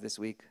you save this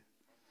week?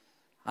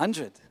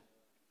 100.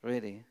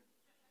 Really?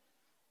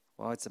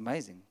 Wow, it's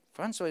amazing.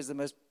 Francois is the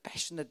most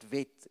passionate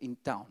vet in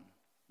town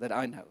that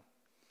I know.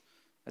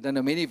 I don't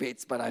know many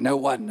vets, but I know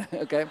one,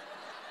 okay?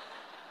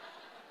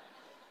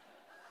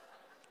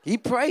 He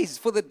prays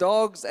for the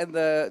dogs and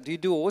do you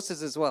do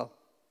horses as well?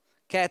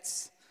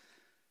 Cats?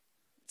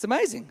 It's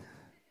amazing.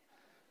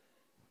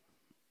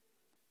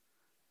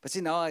 But see,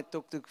 now I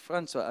talk to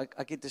Francois,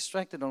 I get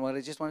distracted on what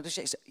I just wanted to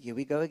share. So, here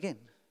we go again.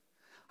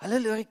 Hallo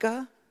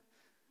Lorika,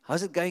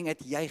 how's it going at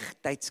Juig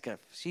Tydskrif?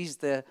 She's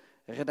the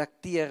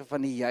redacteur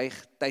van die Juig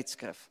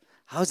Tydskrif.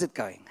 How's it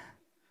going?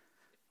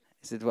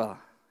 I said, well,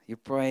 you're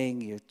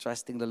praying, you're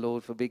trusting the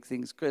Lord for big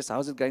things. Chris,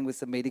 how's it going with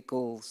the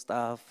medical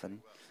stuff?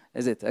 And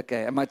is it?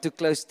 Okay, am I too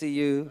close to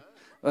you?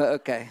 Well,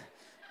 okay.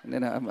 And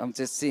then I'm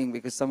just seeing,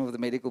 because some of the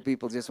medical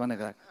people just want to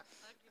go like,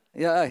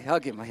 yeah,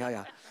 hug him.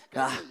 Yeah.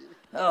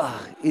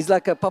 Oh, he's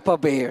like a papa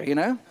bear, you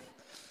know.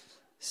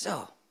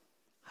 So,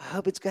 I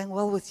hope it's going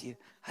well with you.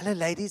 Hello,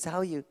 ladies. How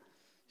are you?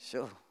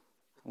 Sure.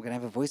 I'm going to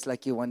have a voice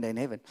like you one day in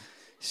heaven.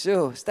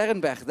 Sure,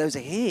 Sterrenberg, those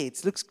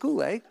heads, looks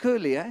cool, eh?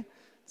 Curly, eh?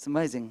 It's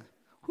amazing.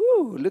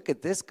 Whoo, look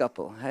at this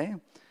couple, hey?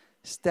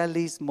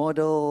 Stelly's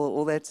model,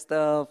 all that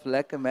stuff,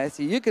 lekker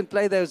Matthew. You can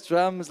play those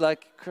drums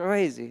like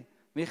crazy.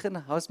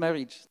 Michen, how's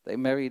marriage? They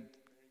married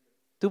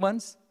 2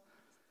 months?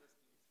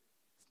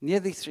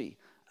 Nearly 3.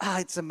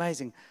 It's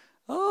amazing.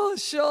 Oh,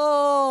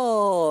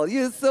 Shaul,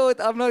 you thought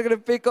I'm not going to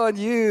pick on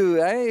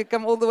you, eh? You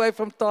come all the way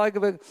from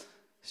Tygerberg.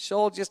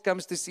 Shaul just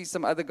comes to see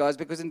some other guys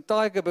because in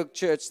Tygerberg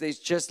Church, there's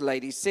just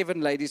ladies,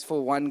 7 ladies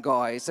for 1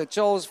 guy. So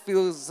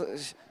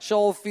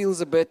Shaul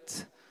feels a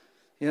bit,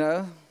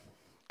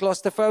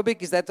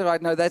 claustrophobic. Is that the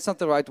right? No, that's not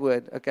the right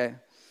word. Okay.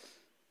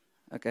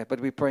 Okay,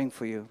 but we're praying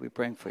for you. We're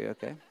praying for you,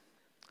 okay?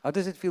 How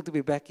does it feel to be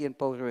back here in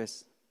Paul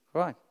Ruiz?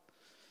 Right.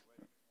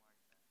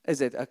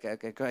 Is it? Okay,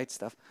 great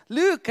stuff.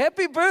 Luke,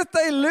 happy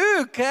birthday,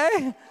 Luke,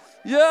 eh?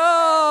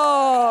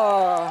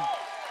 Yeah.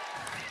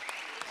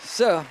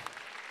 So,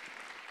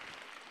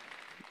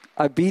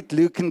 I beat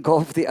Luke in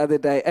golf the other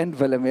day and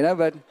Willem,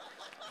 but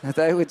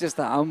they were just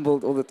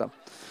humbled all the time.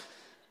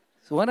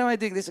 So what am I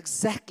doing? This is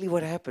exactly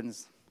what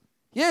happens.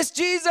 Yes,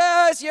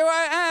 Jesus, here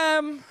I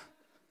am.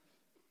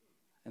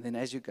 And then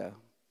as you go.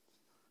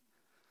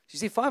 You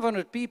see,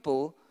 500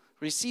 people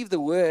received the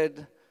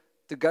word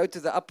to go to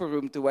the upper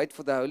room to wait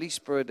for the Holy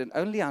Spirit, and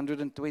only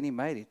 120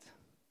 made it.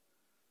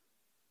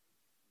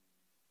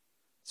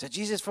 So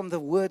Jesus from the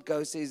word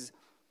says,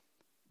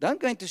 don't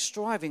go into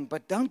striving,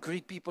 but don't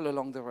greet people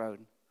along the road.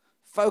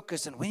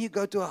 Focus, and when you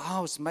go to a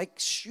house, make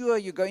sure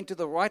you go into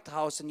the right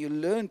house and you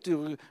learn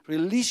to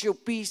release your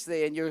peace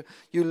there, and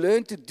you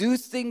learn to do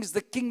things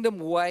the kingdom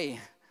way.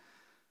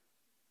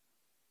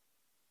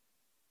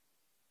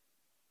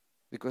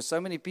 Because so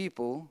many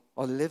people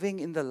are living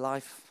in the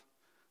life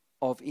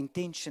of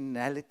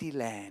intentionality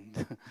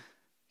land.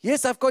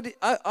 Yes,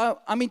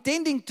 I'm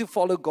intending to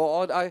follow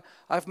God.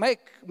 I've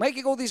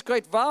making all these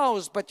great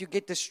vows, but you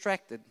get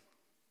distracted.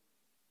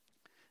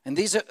 And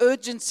there's an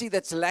urgency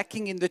that's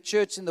lacking in the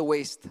church in the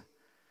West.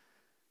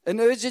 An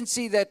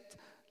urgency that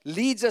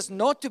leads us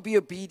not to be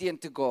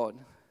obedient to God.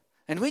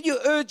 And when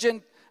you're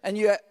urgent and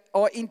you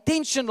are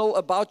intentional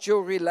about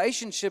your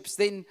relationships,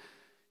 then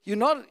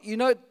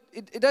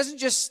it doesn't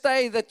just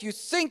stay that you're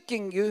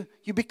thinking,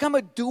 you become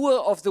a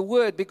doer of the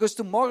word, because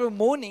tomorrow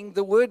morning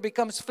the word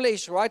becomes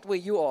flesh right where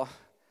you are.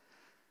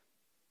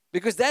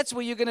 Because that's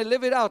where you're going to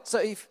live it out. So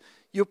if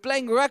you're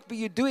playing rugby,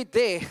 you do it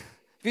there.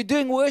 If you're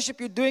doing worship,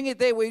 you're doing it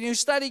there. When you're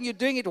studying, you're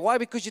doing it. Why?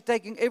 Because you're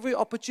taking every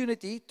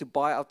opportunity to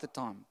buy out the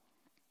time.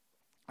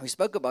 We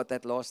spoke about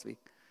that last week.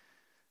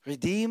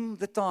 Redeem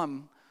the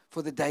time,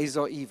 for the days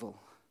are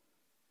evil.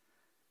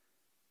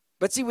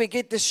 But see, we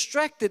get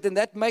distracted, and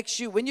that makes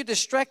you, when you're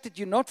distracted,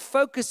 you're not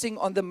focusing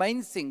on the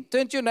main thing.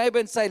 Turn to your neighbor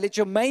and say, let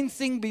your main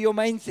thing be your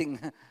main thing.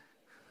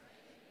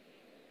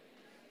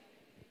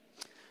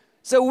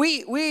 So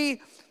we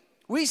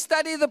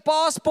study the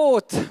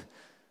passport.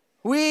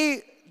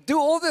 We do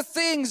all the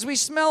things. We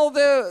smell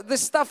the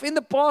stuff in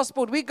the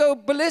passport. We go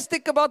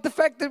ballistic about the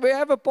fact that we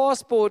have a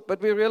passport, but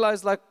we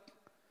realize the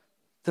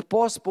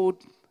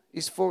passport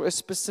is for a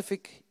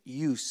specific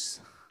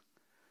use.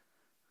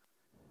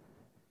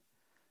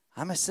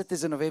 I'm a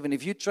citizen of heaven.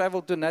 If you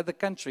travel to another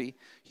country,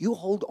 you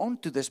hold on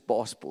to this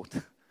passport.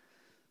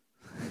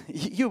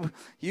 You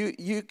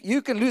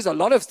can lose a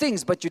lot of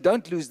things, but you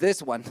don't lose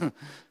this one.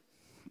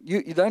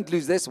 You don't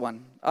lose this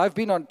one. I've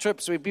been on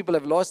trips where people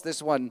have lost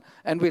this one,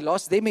 and we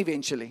lost them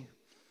eventually.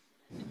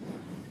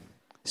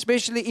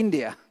 Especially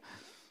India.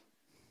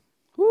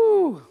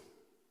 Woo!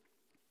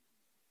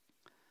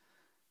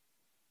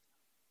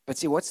 But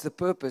see, what's the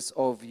purpose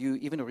of you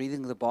even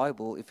reading the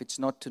Bible if it's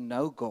not to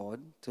know God,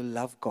 to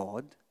love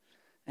God,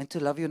 and to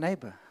love your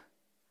neighbor?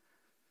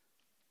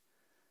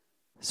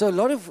 So a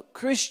lot of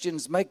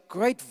Christians make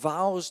great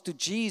vows to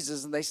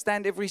Jesus, and they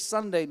stand every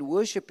Sunday and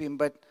worship Him,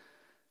 but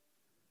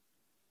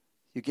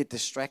you get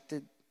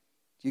distracted,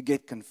 you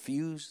get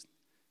confused,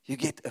 you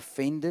get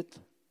offended.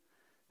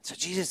 So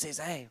Jesus says,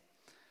 hey,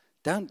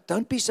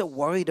 don't be so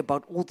worried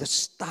about all the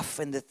stuff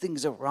and the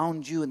things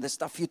around you and the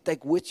stuff you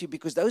take with you,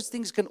 because those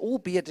things can all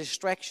be a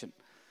distraction.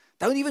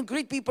 Don't even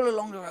greet people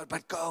along the road,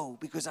 but go,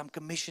 because I'm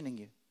commissioning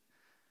you.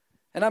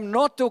 And I'm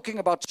not talking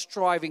about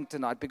striving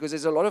tonight, because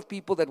there's a lot of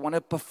people that want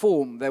to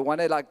perform. They want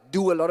to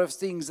do a lot of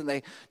things, and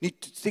they need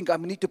to think, I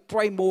need to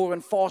pray more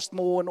and fast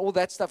more and all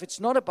that stuff.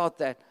 It's not about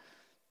that.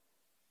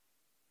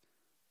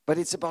 But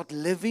it's about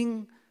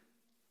living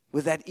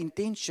with that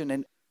intention.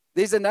 And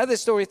there's another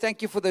story.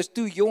 Thank you for those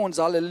 2 yawns.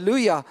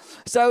 Hallelujah.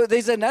 So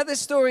there's another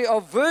story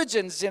of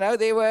virgins.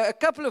 There were a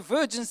couple of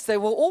virgins. They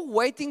were all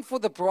waiting for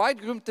the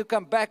bridegroom to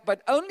come back,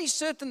 but only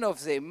certain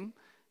of them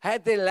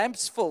had their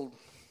lamps filled.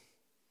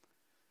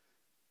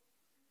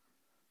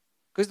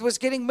 Because it was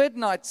getting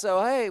midnight.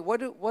 So, hey,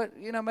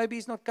 maybe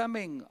he's not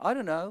coming. I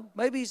don't know.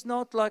 Maybe he's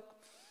not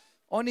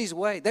on his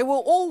way. They were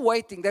all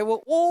waiting. They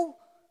were all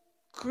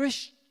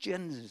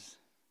Christians.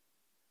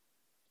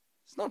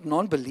 It's not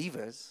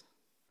non-believers.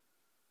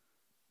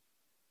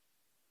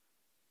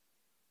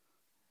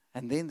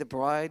 And then the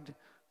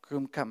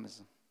bridegroom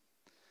comes.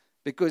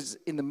 Because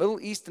in the Middle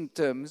Eastern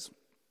terms,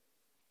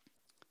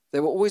 They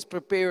were always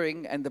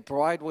preparing, and the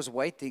bride was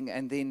waiting,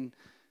 and then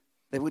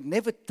they would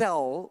never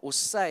tell or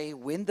say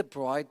when the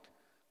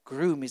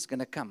bridegroom is going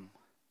to come.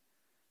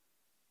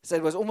 So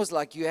it was almost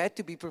like you had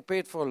to be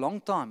prepared for a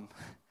long time.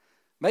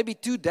 Maybe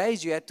 2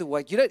 days you had to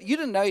wait. You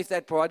didn't know if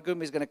that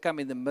bridegroom is going to come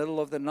in the middle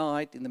of the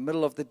night, in the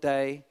middle of the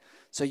day.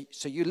 So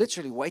you're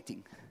literally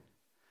waiting.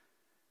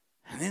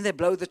 And then they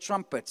blow the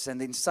trumpets, and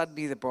then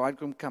suddenly the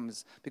bridegroom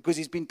comes because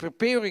he's been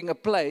preparing a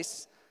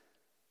place,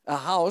 a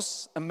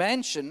house, a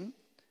mansion,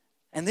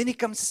 and then he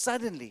comes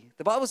suddenly.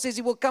 The Bible says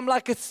he will come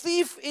like a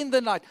thief in the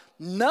night.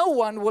 No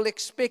one will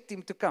expect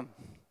him to come.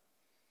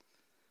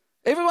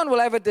 Everyone will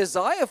have a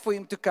desire for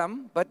him to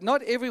come, but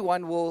not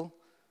everyone will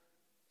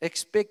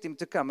expect him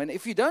to come. And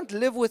if you don't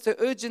live with the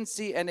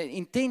urgency and an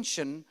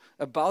intention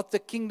about the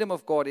kingdom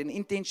of God and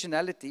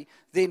intentionality,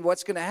 then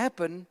what's going to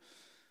happen,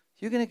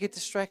 you're going to get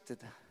distracted.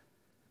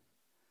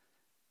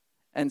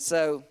 And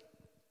so,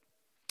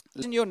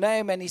 in your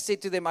name, and he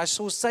said to them, I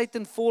saw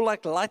Satan fall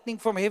like lightning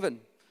from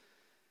heaven.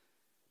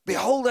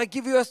 Behold, I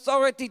give you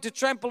authority to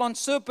trample on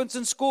serpents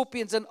and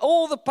scorpions and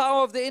all the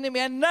power of the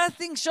enemy, and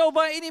nothing shall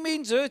by any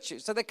means hurt you.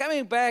 So they're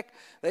coming back.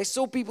 They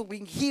saw people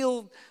being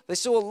healed. They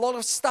saw a lot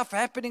of stuff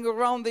happening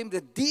around them.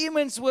 The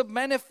demons were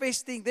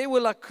manifesting. They were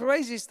like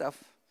crazy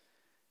stuff.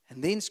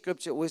 And then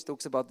Scripture always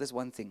talks about this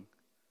one thing.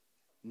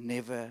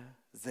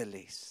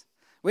 Nevertheless.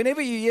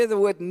 Whenever you hear the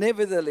word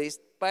nevertheless,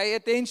 pay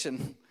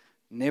attention.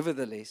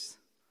 Nevertheless,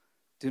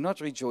 do not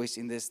rejoice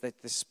in this,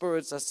 that the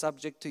spirits are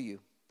subject to you.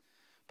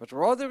 But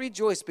rather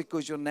rejoice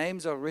because your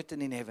names are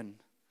written in heaven.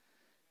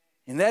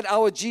 In that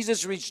hour,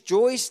 Jesus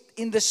rejoiced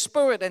in the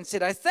Spirit and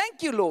said, I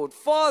thank you, Lord,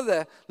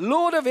 Father,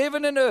 Lord of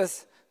heaven and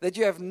earth, that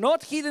you have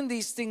not hidden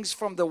these things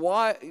from the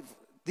wise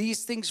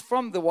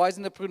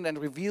and the prudent and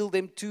revealed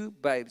them to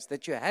babes,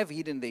 that you have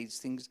hidden these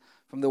things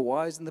from the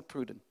wise and the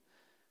prudent,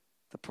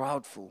 the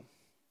proudful,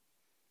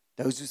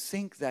 those who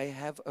think they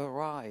have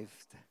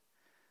arrived,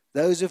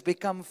 those who have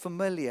become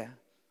familiar,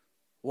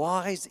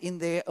 wise in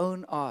their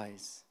own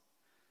eyes.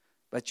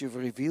 But you've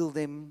revealed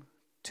them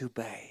to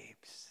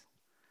babes.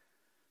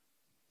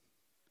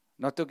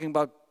 Not talking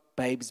about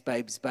babes,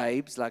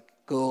 like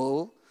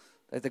girl.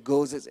 The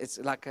girls, it's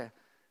like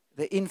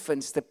the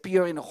infants, the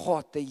pure in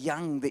heart, the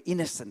young, the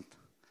innocent.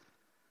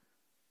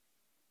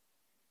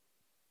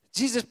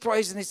 Jesus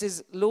prays and he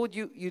says, Lord,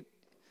 you're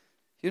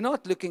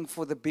not looking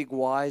for the big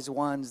wise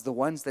ones, the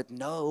ones that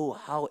know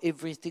how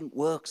everything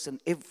works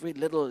and every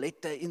little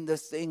letter in the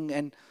thing.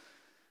 And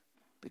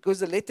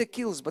because the letter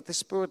kills, but the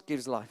Spirit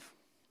gives life.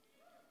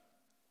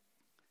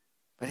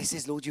 But he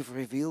says, Lord, you've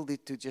revealed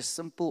it to just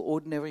simple,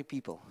 ordinary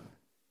people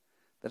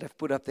that have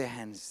put up their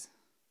hands.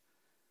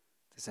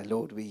 They say,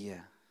 Lord, we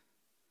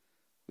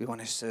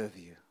want to serve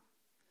you.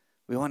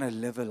 We want to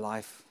live a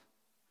life.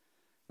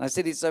 And I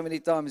said it so many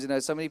times,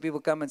 so many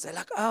people come and say,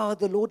 like, oh,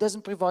 the Lord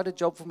doesn't provide a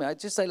job for me. I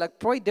just say, like,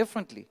 pray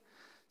differently.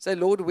 Say,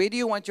 Lord, where do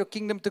you want your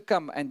kingdom to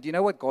come? And you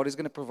know what? God is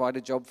going to provide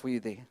a job for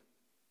you there.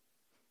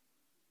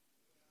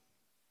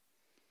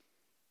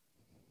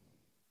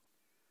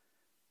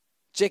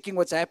 Checking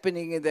what's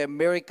happening in the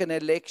American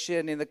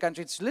election in the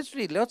country. It's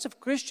literally lots of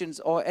Christians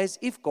are as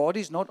if God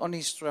is not on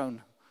his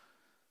throne.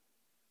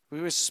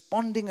 We're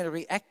responding and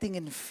reacting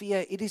in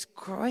fear. It is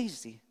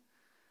crazy.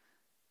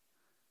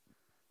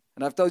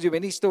 And I've told you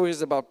many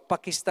stories about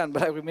Pakistan,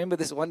 but I remember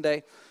this one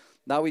day.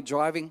 Now we're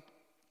driving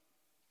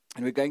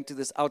and we're going to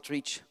this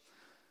outreach.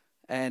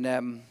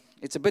 And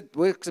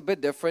works a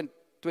bit different.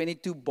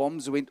 22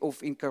 bombs went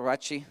off in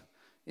Karachi,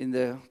 in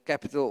the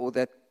capital, or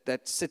that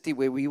city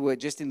where we were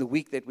just in the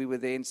week that we were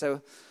there. And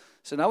so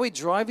now we're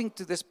driving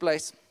to this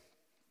place.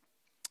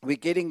 We're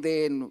getting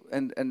there,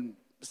 and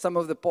some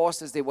of the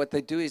pastors there, what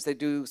they do is they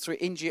do through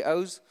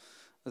NGOs.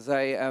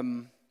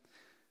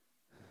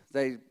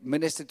 They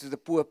minister to the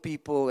poor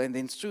people, and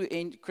then through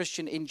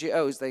Christian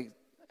NGOs, they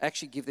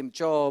actually give them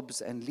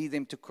jobs and lead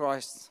them to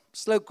Christ.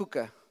 Slow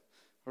cooker.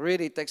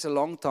 Really, it takes a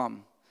long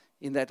time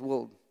in that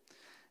world.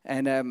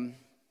 And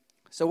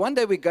so one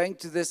day we're going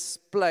to this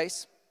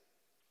place,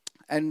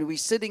 and we're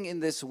sitting in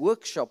this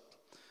workshop.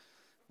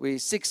 We're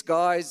 6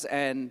 guys,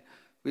 and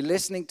we're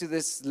listening to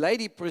this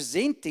lady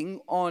presenting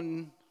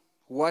on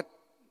what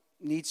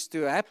needs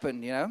to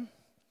happen,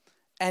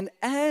 And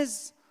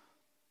as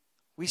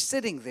we're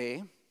sitting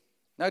there,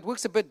 now it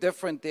works a bit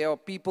different. There are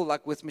people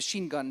like with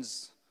machine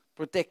guns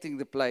protecting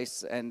the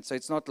place, and so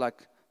it's not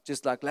like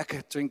just like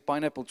a drink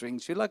pineapple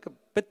drinks. You're like a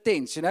bit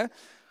tense,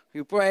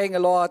 You're praying a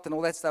lot and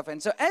all that stuff.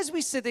 And so as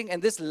we're sitting,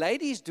 and this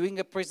lady is doing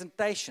a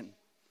presentation,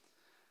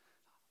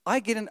 I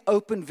get an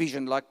open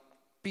vision like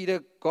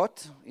Peter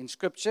got in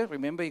Scripture.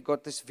 Remember, he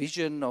got this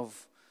vision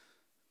of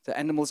the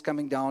animals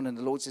coming down, and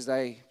the Lord says,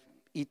 hey,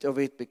 eat of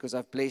it because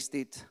I've blessed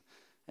it.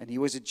 And he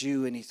was a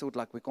Jew, and he thought,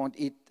 like, we can't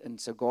eat. And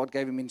so God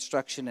gave him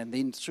instruction, and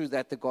then through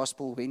that, the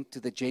gospel went to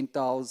the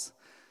Gentiles.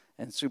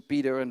 And through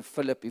Peter and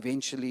Philip,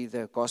 eventually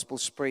the gospel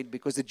spread,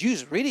 because the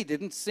Jews really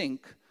didn't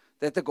think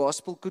that the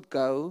gospel could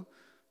go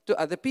to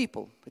other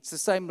people. It's the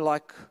same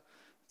like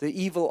the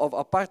evil of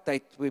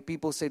apartheid, where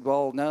people said,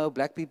 well, no,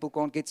 black people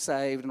can't get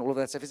saved and all of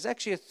that stuff. It's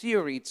actually a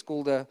theory. It's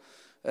called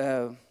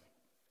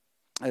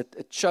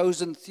a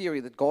chosen theory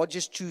that God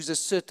just chooses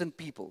certain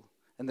people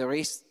and the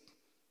rest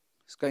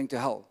is going to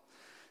hell.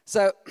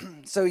 So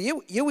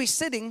here we're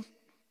sitting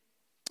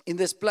in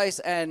this place,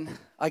 and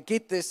I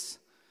get this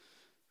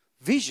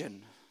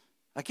vision.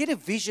 I get a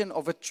vision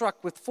of a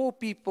truck with 4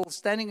 people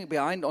standing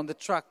behind on the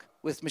truck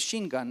with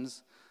machine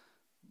guns,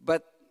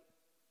 but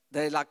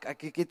they like, I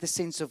get the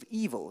sense of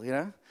evil, you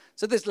know.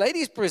 So this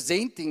lady's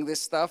presenting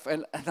this stuff,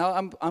 and now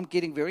I'm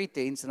getting very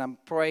tense, and I'm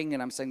praying,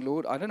 and I'm saying,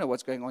 Lord, I don't know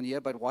what's going on here,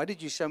 but why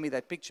did you show me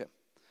that picture?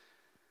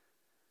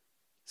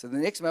 So the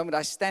next moment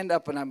I stand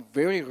up, and I'm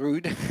very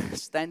rude,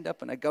 stand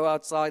up, and I go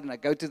outside, and I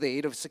go to the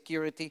head of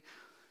security,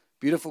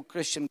 beautiful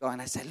Christian guy,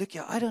 and I say, look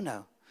here, I don't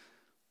know.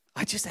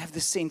 I just have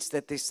the sense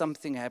that there's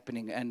something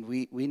happening, and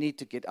we need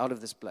to get out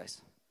of this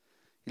place.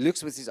 He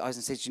looks with his eyes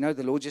and says, you know,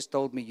 the Lord just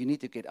told me you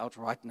need to get out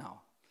right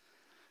now.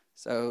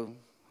 So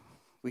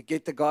we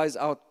get the guys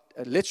out,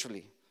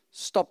 literally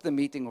stop the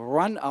meeting,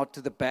 run out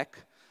to the back,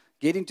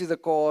 get into the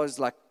cars,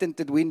 like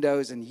tinted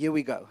windows, and here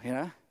we go, you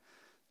know.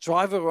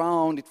 Drive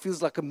around, it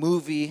feels like a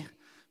movie.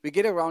 We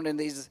get around, and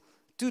there's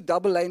 2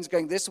 double lanes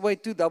going this way,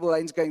 2 double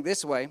lanes going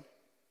this way.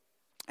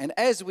 And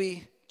as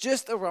we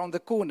just around the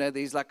corner,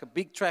 there's like a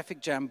big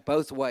traffic jam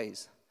both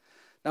ways.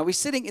 Now we're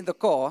sitting in the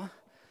car,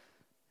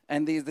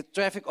 and there's the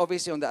traffic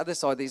obviously on the other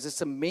side. There's a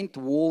cement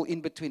wall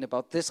in between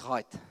about this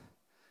height.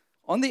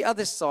 On the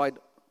other side,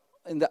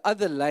 in the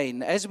other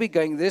lane, as we're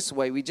going this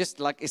way, we're just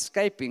like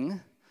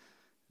escaping.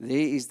 There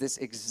is this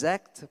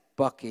exact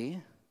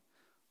bakkie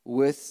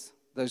with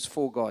those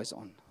 4 guys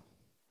on,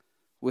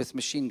 with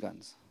machine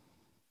guns.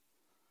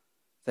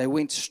 They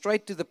went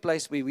straight to the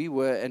place where we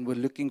were and were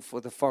looking for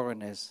the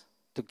foreigners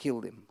to kill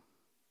them.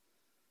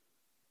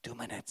 2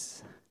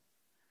 minutes.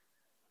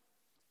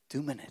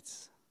 2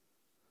 minutes.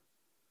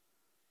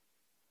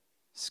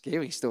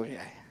 Scary story,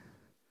 eh?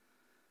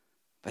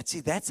 But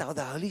see, that's how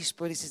the Holy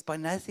Spirit says, by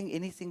nothing,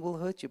 anything will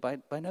hurt you, by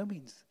no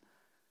means.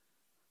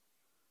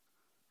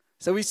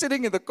 So we're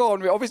sitting in the car,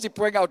 and we're obviously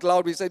praying out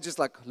loud. We say just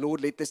like,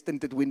 Lord, let the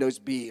tinted windows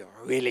be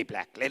really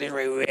black. Let it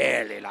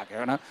really, like,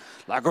 you know,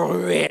 like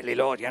really,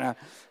 Lord, you know.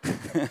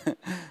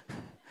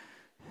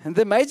 And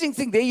the amazing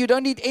thing there, you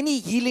don't need any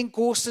healing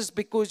courses,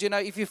 because, you know,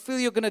 if you feel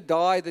you're going to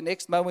die, the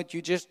next moment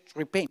you just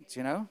repent,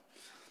 you know.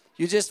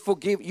 You just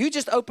forgive. You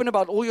just open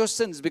about all your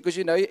sins, because,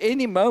 you know,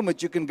 any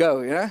moment you can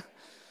go, you know.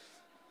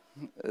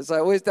 So I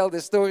always tell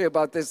this story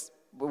about this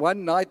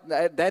one night,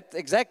 that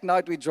exact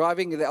night we're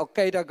driving, the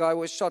Al-Qaeda guy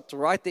was shot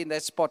right in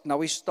that spot. Now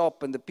we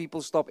stop, and the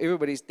people stop,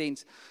 everybody's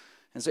tense.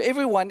 And so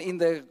everyone in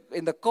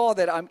the car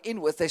that I'm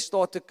in with, they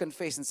start to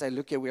confess and say,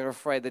 look here, we're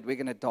afraid that we're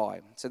going to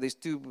die. So there's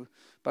 2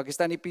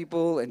 Pakistani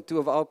people and 2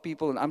 of our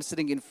people, and I'm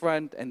sitting in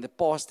front, and the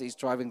pastor is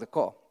driving the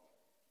car.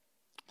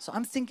 So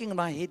I'm thinking in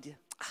my head,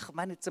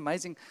 man, it's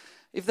amazing.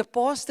 If the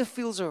pastor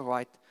feels all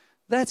right,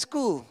 that's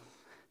cool.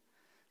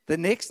 The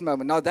next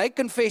moment, now they're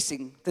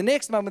confessing. The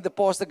next moment, the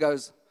pastor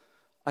goes,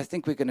 I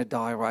think we're going to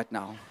die right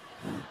now.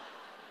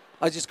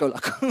 I just go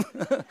like,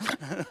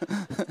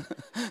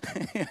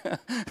 yeah.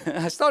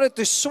 I started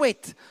to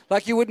sweat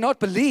like you would not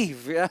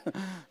believe. Yeah.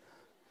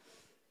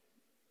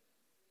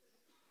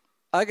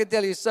 I can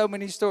tell you so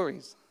many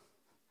stories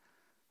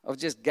of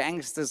just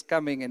gangsters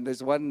coming, and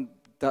there's one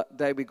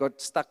day we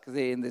got stuck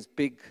there, and this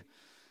big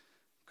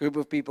group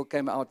of people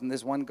came out, and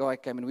this one guy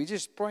came, and we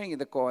just praying in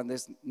the car, and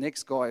this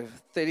next guy,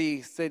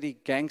 30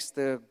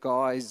 gangster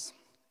guys,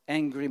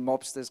 angry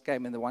mobsters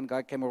came, and the one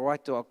guy came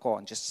right to our car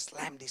and just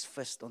slammed his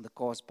fist on the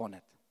car's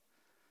bonnet.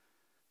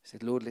 He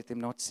said, Lord, let them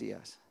not see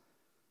us.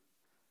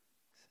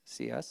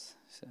 See us?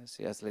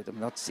 See us, let them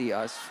not see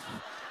us.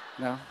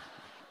 No?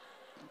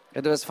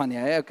 It was funny,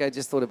 eh? Okay, I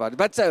just thought about it.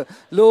 But so,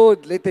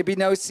 Lord, let there be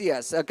no see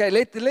us. Okay,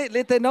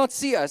 let them not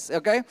see us,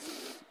 okay?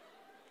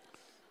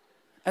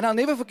 And I'll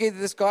never forget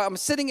this guy. I'm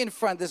sitting in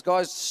front. This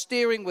guy's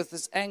staring with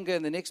this anger,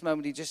 and the next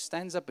moment he just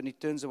stands up and he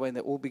turns away, and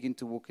they all begin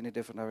to walk in a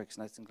different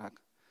direction. I think like,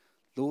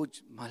 Lord,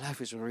 my life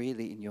is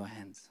really in your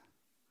hands.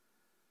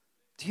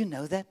 Do you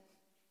know that?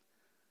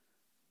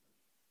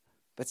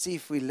 But see,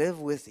 if we live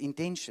with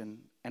intention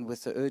and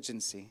with the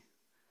urgency,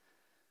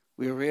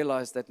 we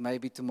realize that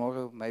maybe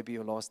tomorrow may be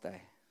your last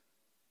day.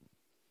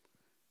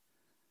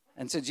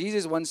 And so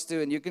Jesus wants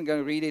to, and you can go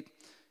and read it,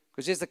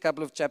 because just a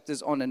couple of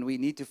chapters on, and we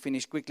need to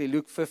finish quickly.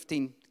 Luke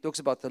 15 talks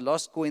about the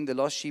lost coin, the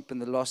lost sheep,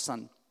 and the lost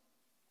son.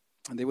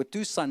 And there were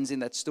 2 sons in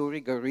that story.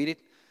 Go read it.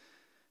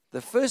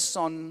 The first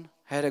son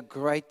had a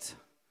great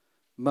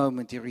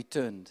moment. He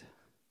returned.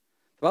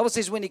 The Bible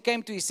says when he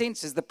came to his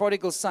senses, the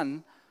prodigal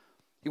son,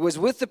 he was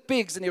with the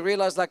pigs, and he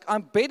realized, like,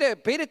 I'm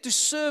better to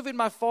serve in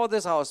my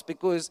father's house,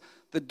 because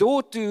the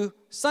door to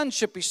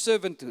sonship is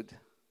servanthood.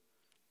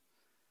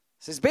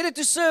 So it's better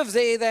to serve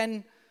there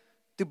than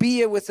to be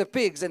here with the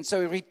pigs. And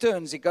so he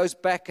returns, he goes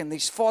back, and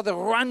his father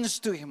runs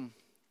to him.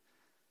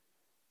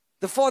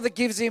 The father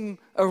gives him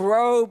a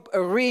robe,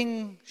 a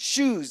ring,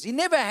 shoes. He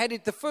never had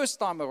it the first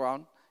time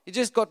around. He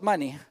just got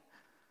money.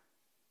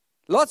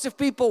 Lots of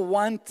people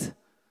want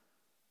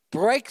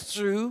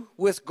breakthrough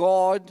with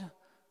God,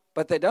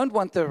 but they don't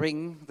want the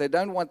ring, they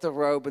don't want the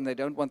robe, and they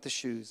don't want the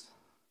shoes.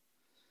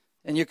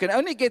 And you can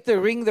only get the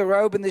ring, the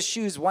robe, and the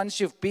shoes once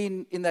you've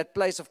been in that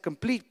place of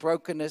complete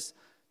brokenness,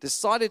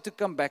 decided to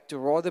come back to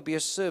rather be a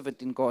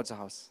servant in God's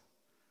house.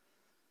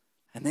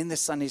 And then the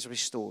son is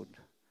restored.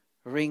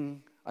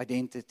 Ring,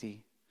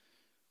 identity,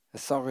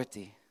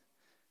 authority,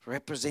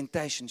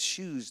 representation,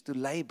 shoes, to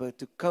labor,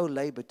 to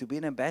co-labor, to be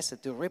an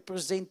ambassador, to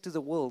represent to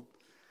the world.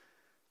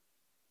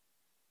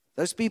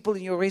 Those people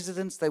in your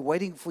residence, they're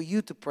waiting for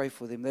you to pray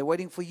for them. They're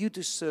waiting for you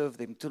to serve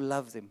them, to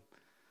love them.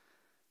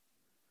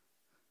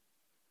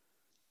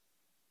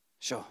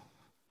 Sure.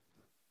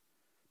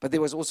 But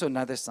there was also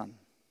another son.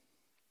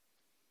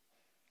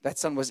 That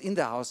son was in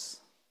the house.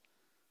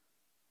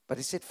 But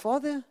he said,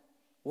 Father,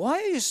 why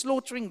are you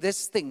slaughtering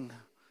this thing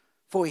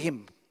for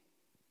him?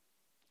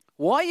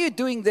 Why are you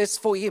doing this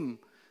for him?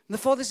 And the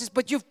father says,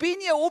 but you've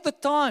been here all the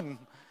time.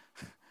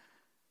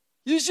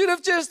 You should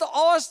have just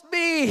asked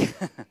me.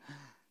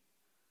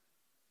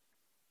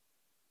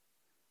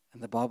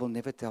 And the Bible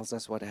never tells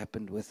us what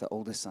happened with the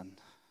older son.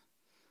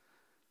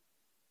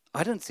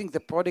 I don't think the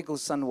prodigal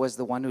son was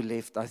the one who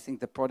left. I think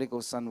the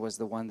prodigal son was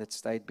the one that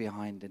stayed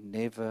behind and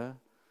never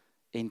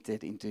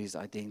entered into his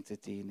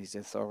identity and his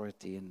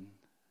authority and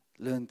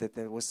learned that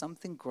there was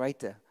something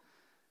greater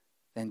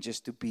than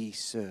just to be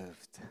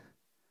served.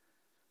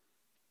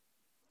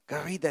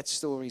 Go read that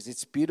story.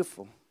 It's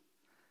beautiful.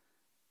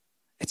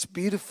 It's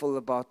beautiful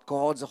about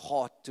God's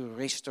heart to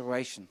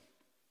restoration.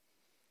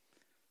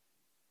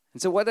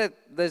 And so what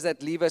does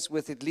that leave us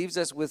with? It leaves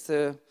us with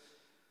a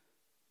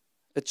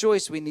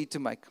choice we need to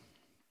make.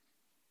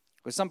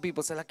 Because some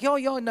people say like, no,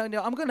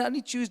 I'm going to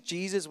only choose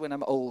Jesus when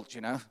I'm old,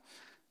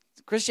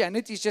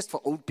 Christianity is just for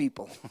old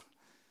people.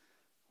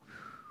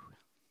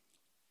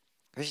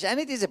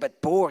 Christianity is a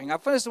bit boring. I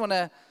first want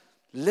to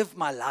live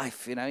my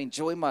life,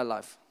 enjoy my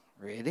life.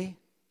 Really?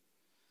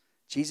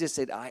 Jesus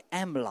said, I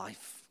am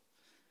life.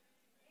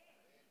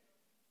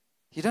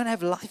 You don't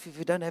have life if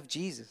you don't have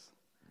Jesus.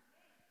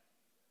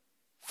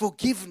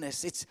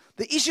 Forgiveness. It's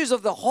the issues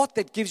of the heart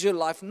that gives you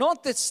life,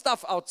 not the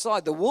stuff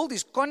outside. The world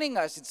is conning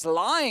us. It's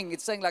lying.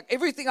 It's saying like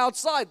everything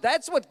outside,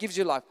 that's what gives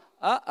you life.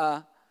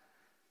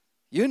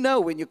 You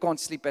know when you can't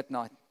sleep at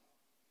night.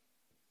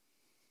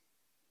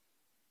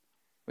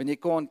 When you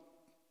can't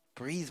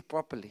breathe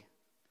properly.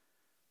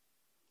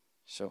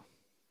 So,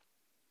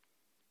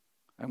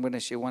 I'm going to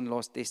share one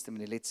last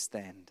testimony. Let's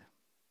stand.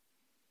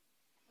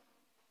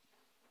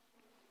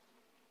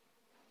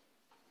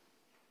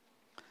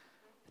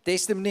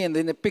 Testimony and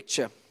then a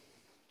picture.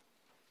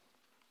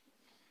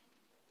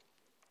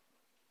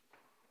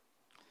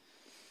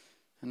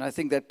 And I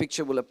think that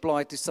picture will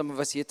apply to some of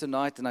us here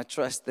tonight, and I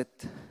trust that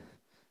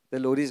the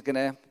Lord is going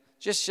to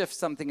just shift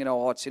something in our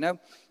hearts,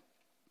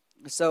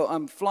 So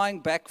I'm flying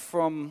back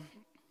from,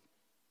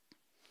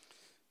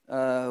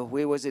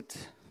 where was it?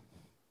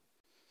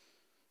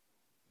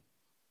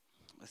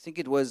 I think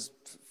it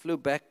flew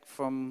back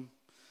from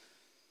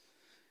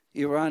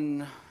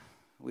Iran.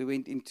 We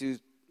went into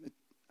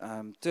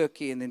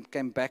Turkey and then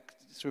came back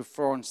through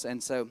France.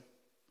 And so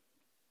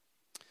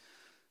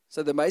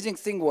the amazing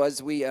thing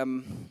was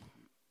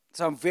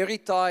so I'm very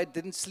tired,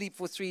 didn't sleep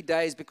for 3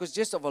 days because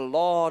just of a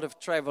lot of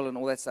travel and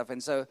all that stuff.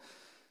 And so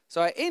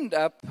I end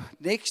up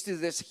next to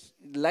this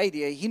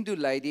lady, a Hindu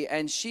lady,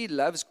 and she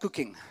loves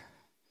cooking.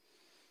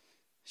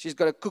 She's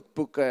got a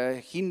cookbook, a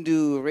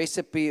Hindu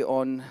recipe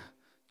on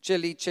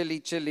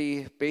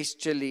chili, best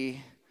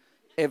chili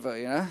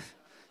ever,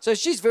 So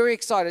she's very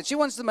excited. She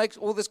wants to make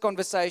all this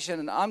conversation,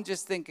 and I'm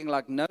just thinking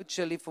like, no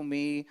chili for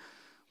me.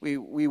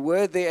 We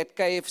were there at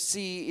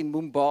KFC in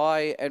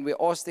Mumbai, and we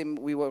asked them,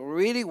 we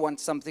really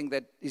want something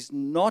that is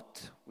no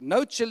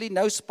chili,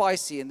 no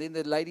spicy. And then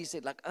the lady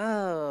said like,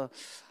 I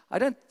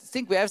don't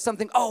think we have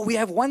something. Oh, we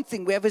have one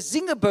thing. We have a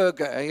zinger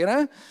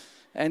burger,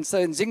 And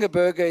so zinger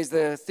burger is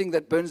the thing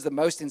that burns the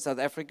most in South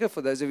Africa,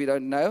 for those of you who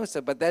don't know.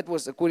 But that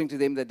was, according to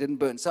them, that didn't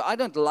burn. So I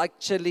don't like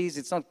chilies.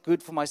 It's not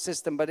good for my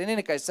system. But in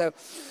any case, so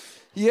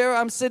here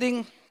I'm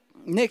sitting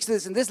next to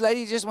this, and this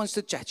lady just wants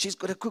to chat. She's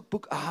got a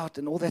cookbook out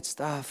and all that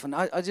stuff. And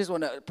I just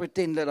want to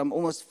pretend that I'm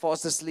almost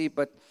fast asleep,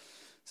 but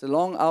it's a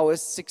long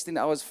hours, 16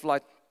 hours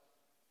flight.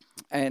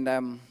 And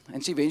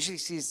she eventually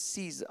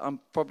sees I'm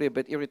probably a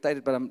bit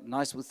irritated, but I'm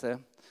nice with her.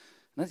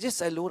 And I just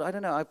say, Lord, I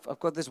don't know, I've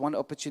got this one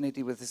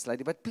opportunity with this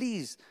lady, but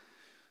please,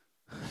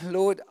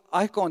 Lord,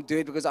 I can't do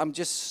it because I'm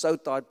just so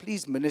tired.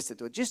 Please minister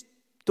to her. Just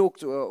talk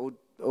to her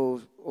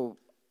or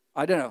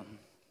I don't know.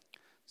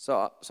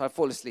 So I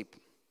fall asleep.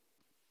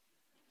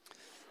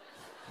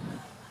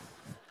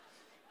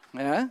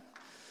 Yeah?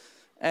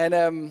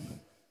 And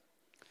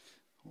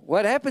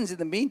what happens in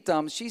the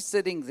meantime, she's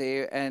sitting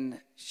there and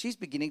she's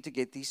beginning to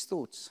get these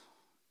thoughts.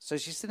 So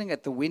she's sitting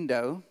at the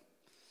window.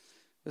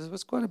 This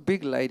was quite a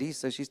big lady,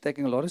 so she's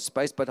taking a lot of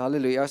space, but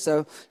hallelujah.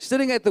 So she's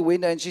sitting at the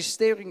window and she's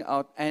staring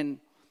out, and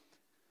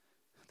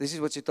this is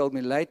what she told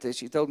me later.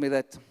 She told me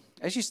that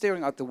as she's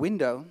staring out the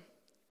window,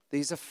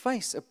 there's a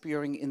face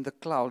appearing in the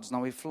clouds.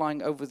 Now we're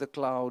flying over the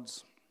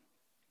clouds,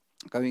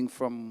 going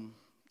from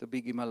the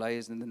big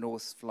Himalayas in the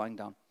north, flying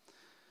down.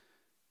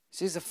 She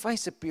sees a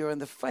face appear, and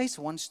the face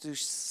wants to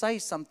say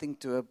something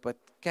to her, but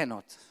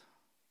cannot.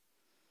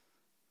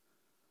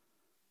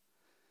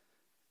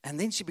 And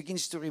then she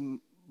begins to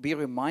be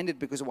reminded,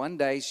 because one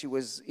day she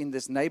was in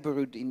this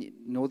neighborhood in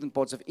northern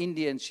parts of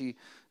India, and she,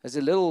 as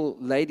a little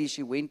lady,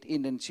 she went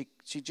in and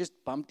she just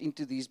bumped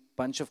into these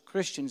bunch of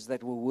Christians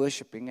that were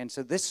worshiping. And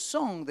so this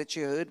song that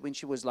she heard when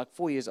she was like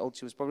 4 years old,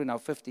 she was probably now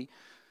 50,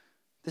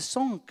 the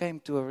song came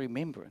to her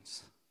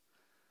remembrance.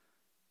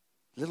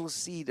 Little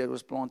seed that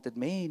was planted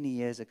many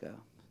years ago.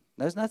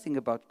 Knows nothing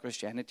about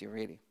Christianity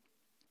really.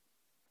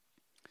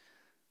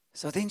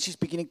 So then she's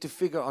beginning to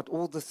figure out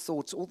all the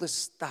thoughts, all the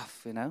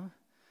stuff,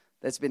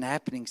 that's been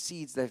happening,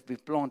 seeds that have been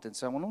planted.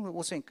 So I want to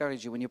also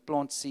encourage you, when you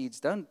plant seeds,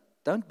 don't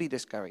be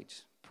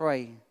discouraged.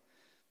 Pray,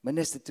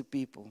 minister to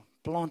people,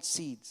 plant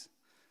seeds.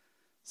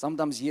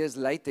 Sometimes years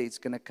later, it's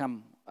going to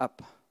come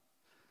up.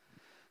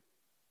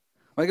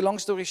 Make a long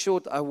story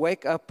short, I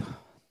wake up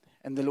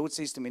and the Lord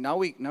says to me, now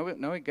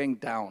we're going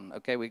down.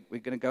 Okay, we're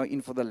going to go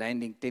in for the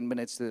landing, 10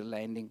 minutes to the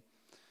landing.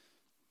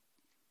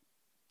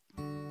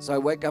 So I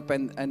wake up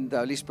and the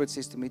Holy Spirit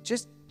says to me,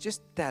 just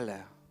tell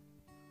her,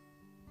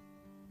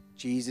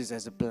 Jesus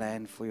has a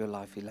plan for your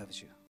life. He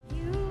loves you.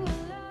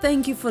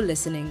 Thank you for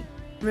listening.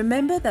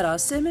 Remember that our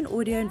sermon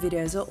audio and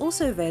videos are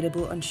also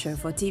available on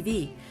Shofar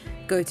TV.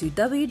 Go to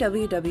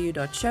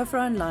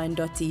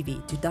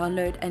www.shofaronline.tv to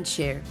download and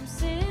share.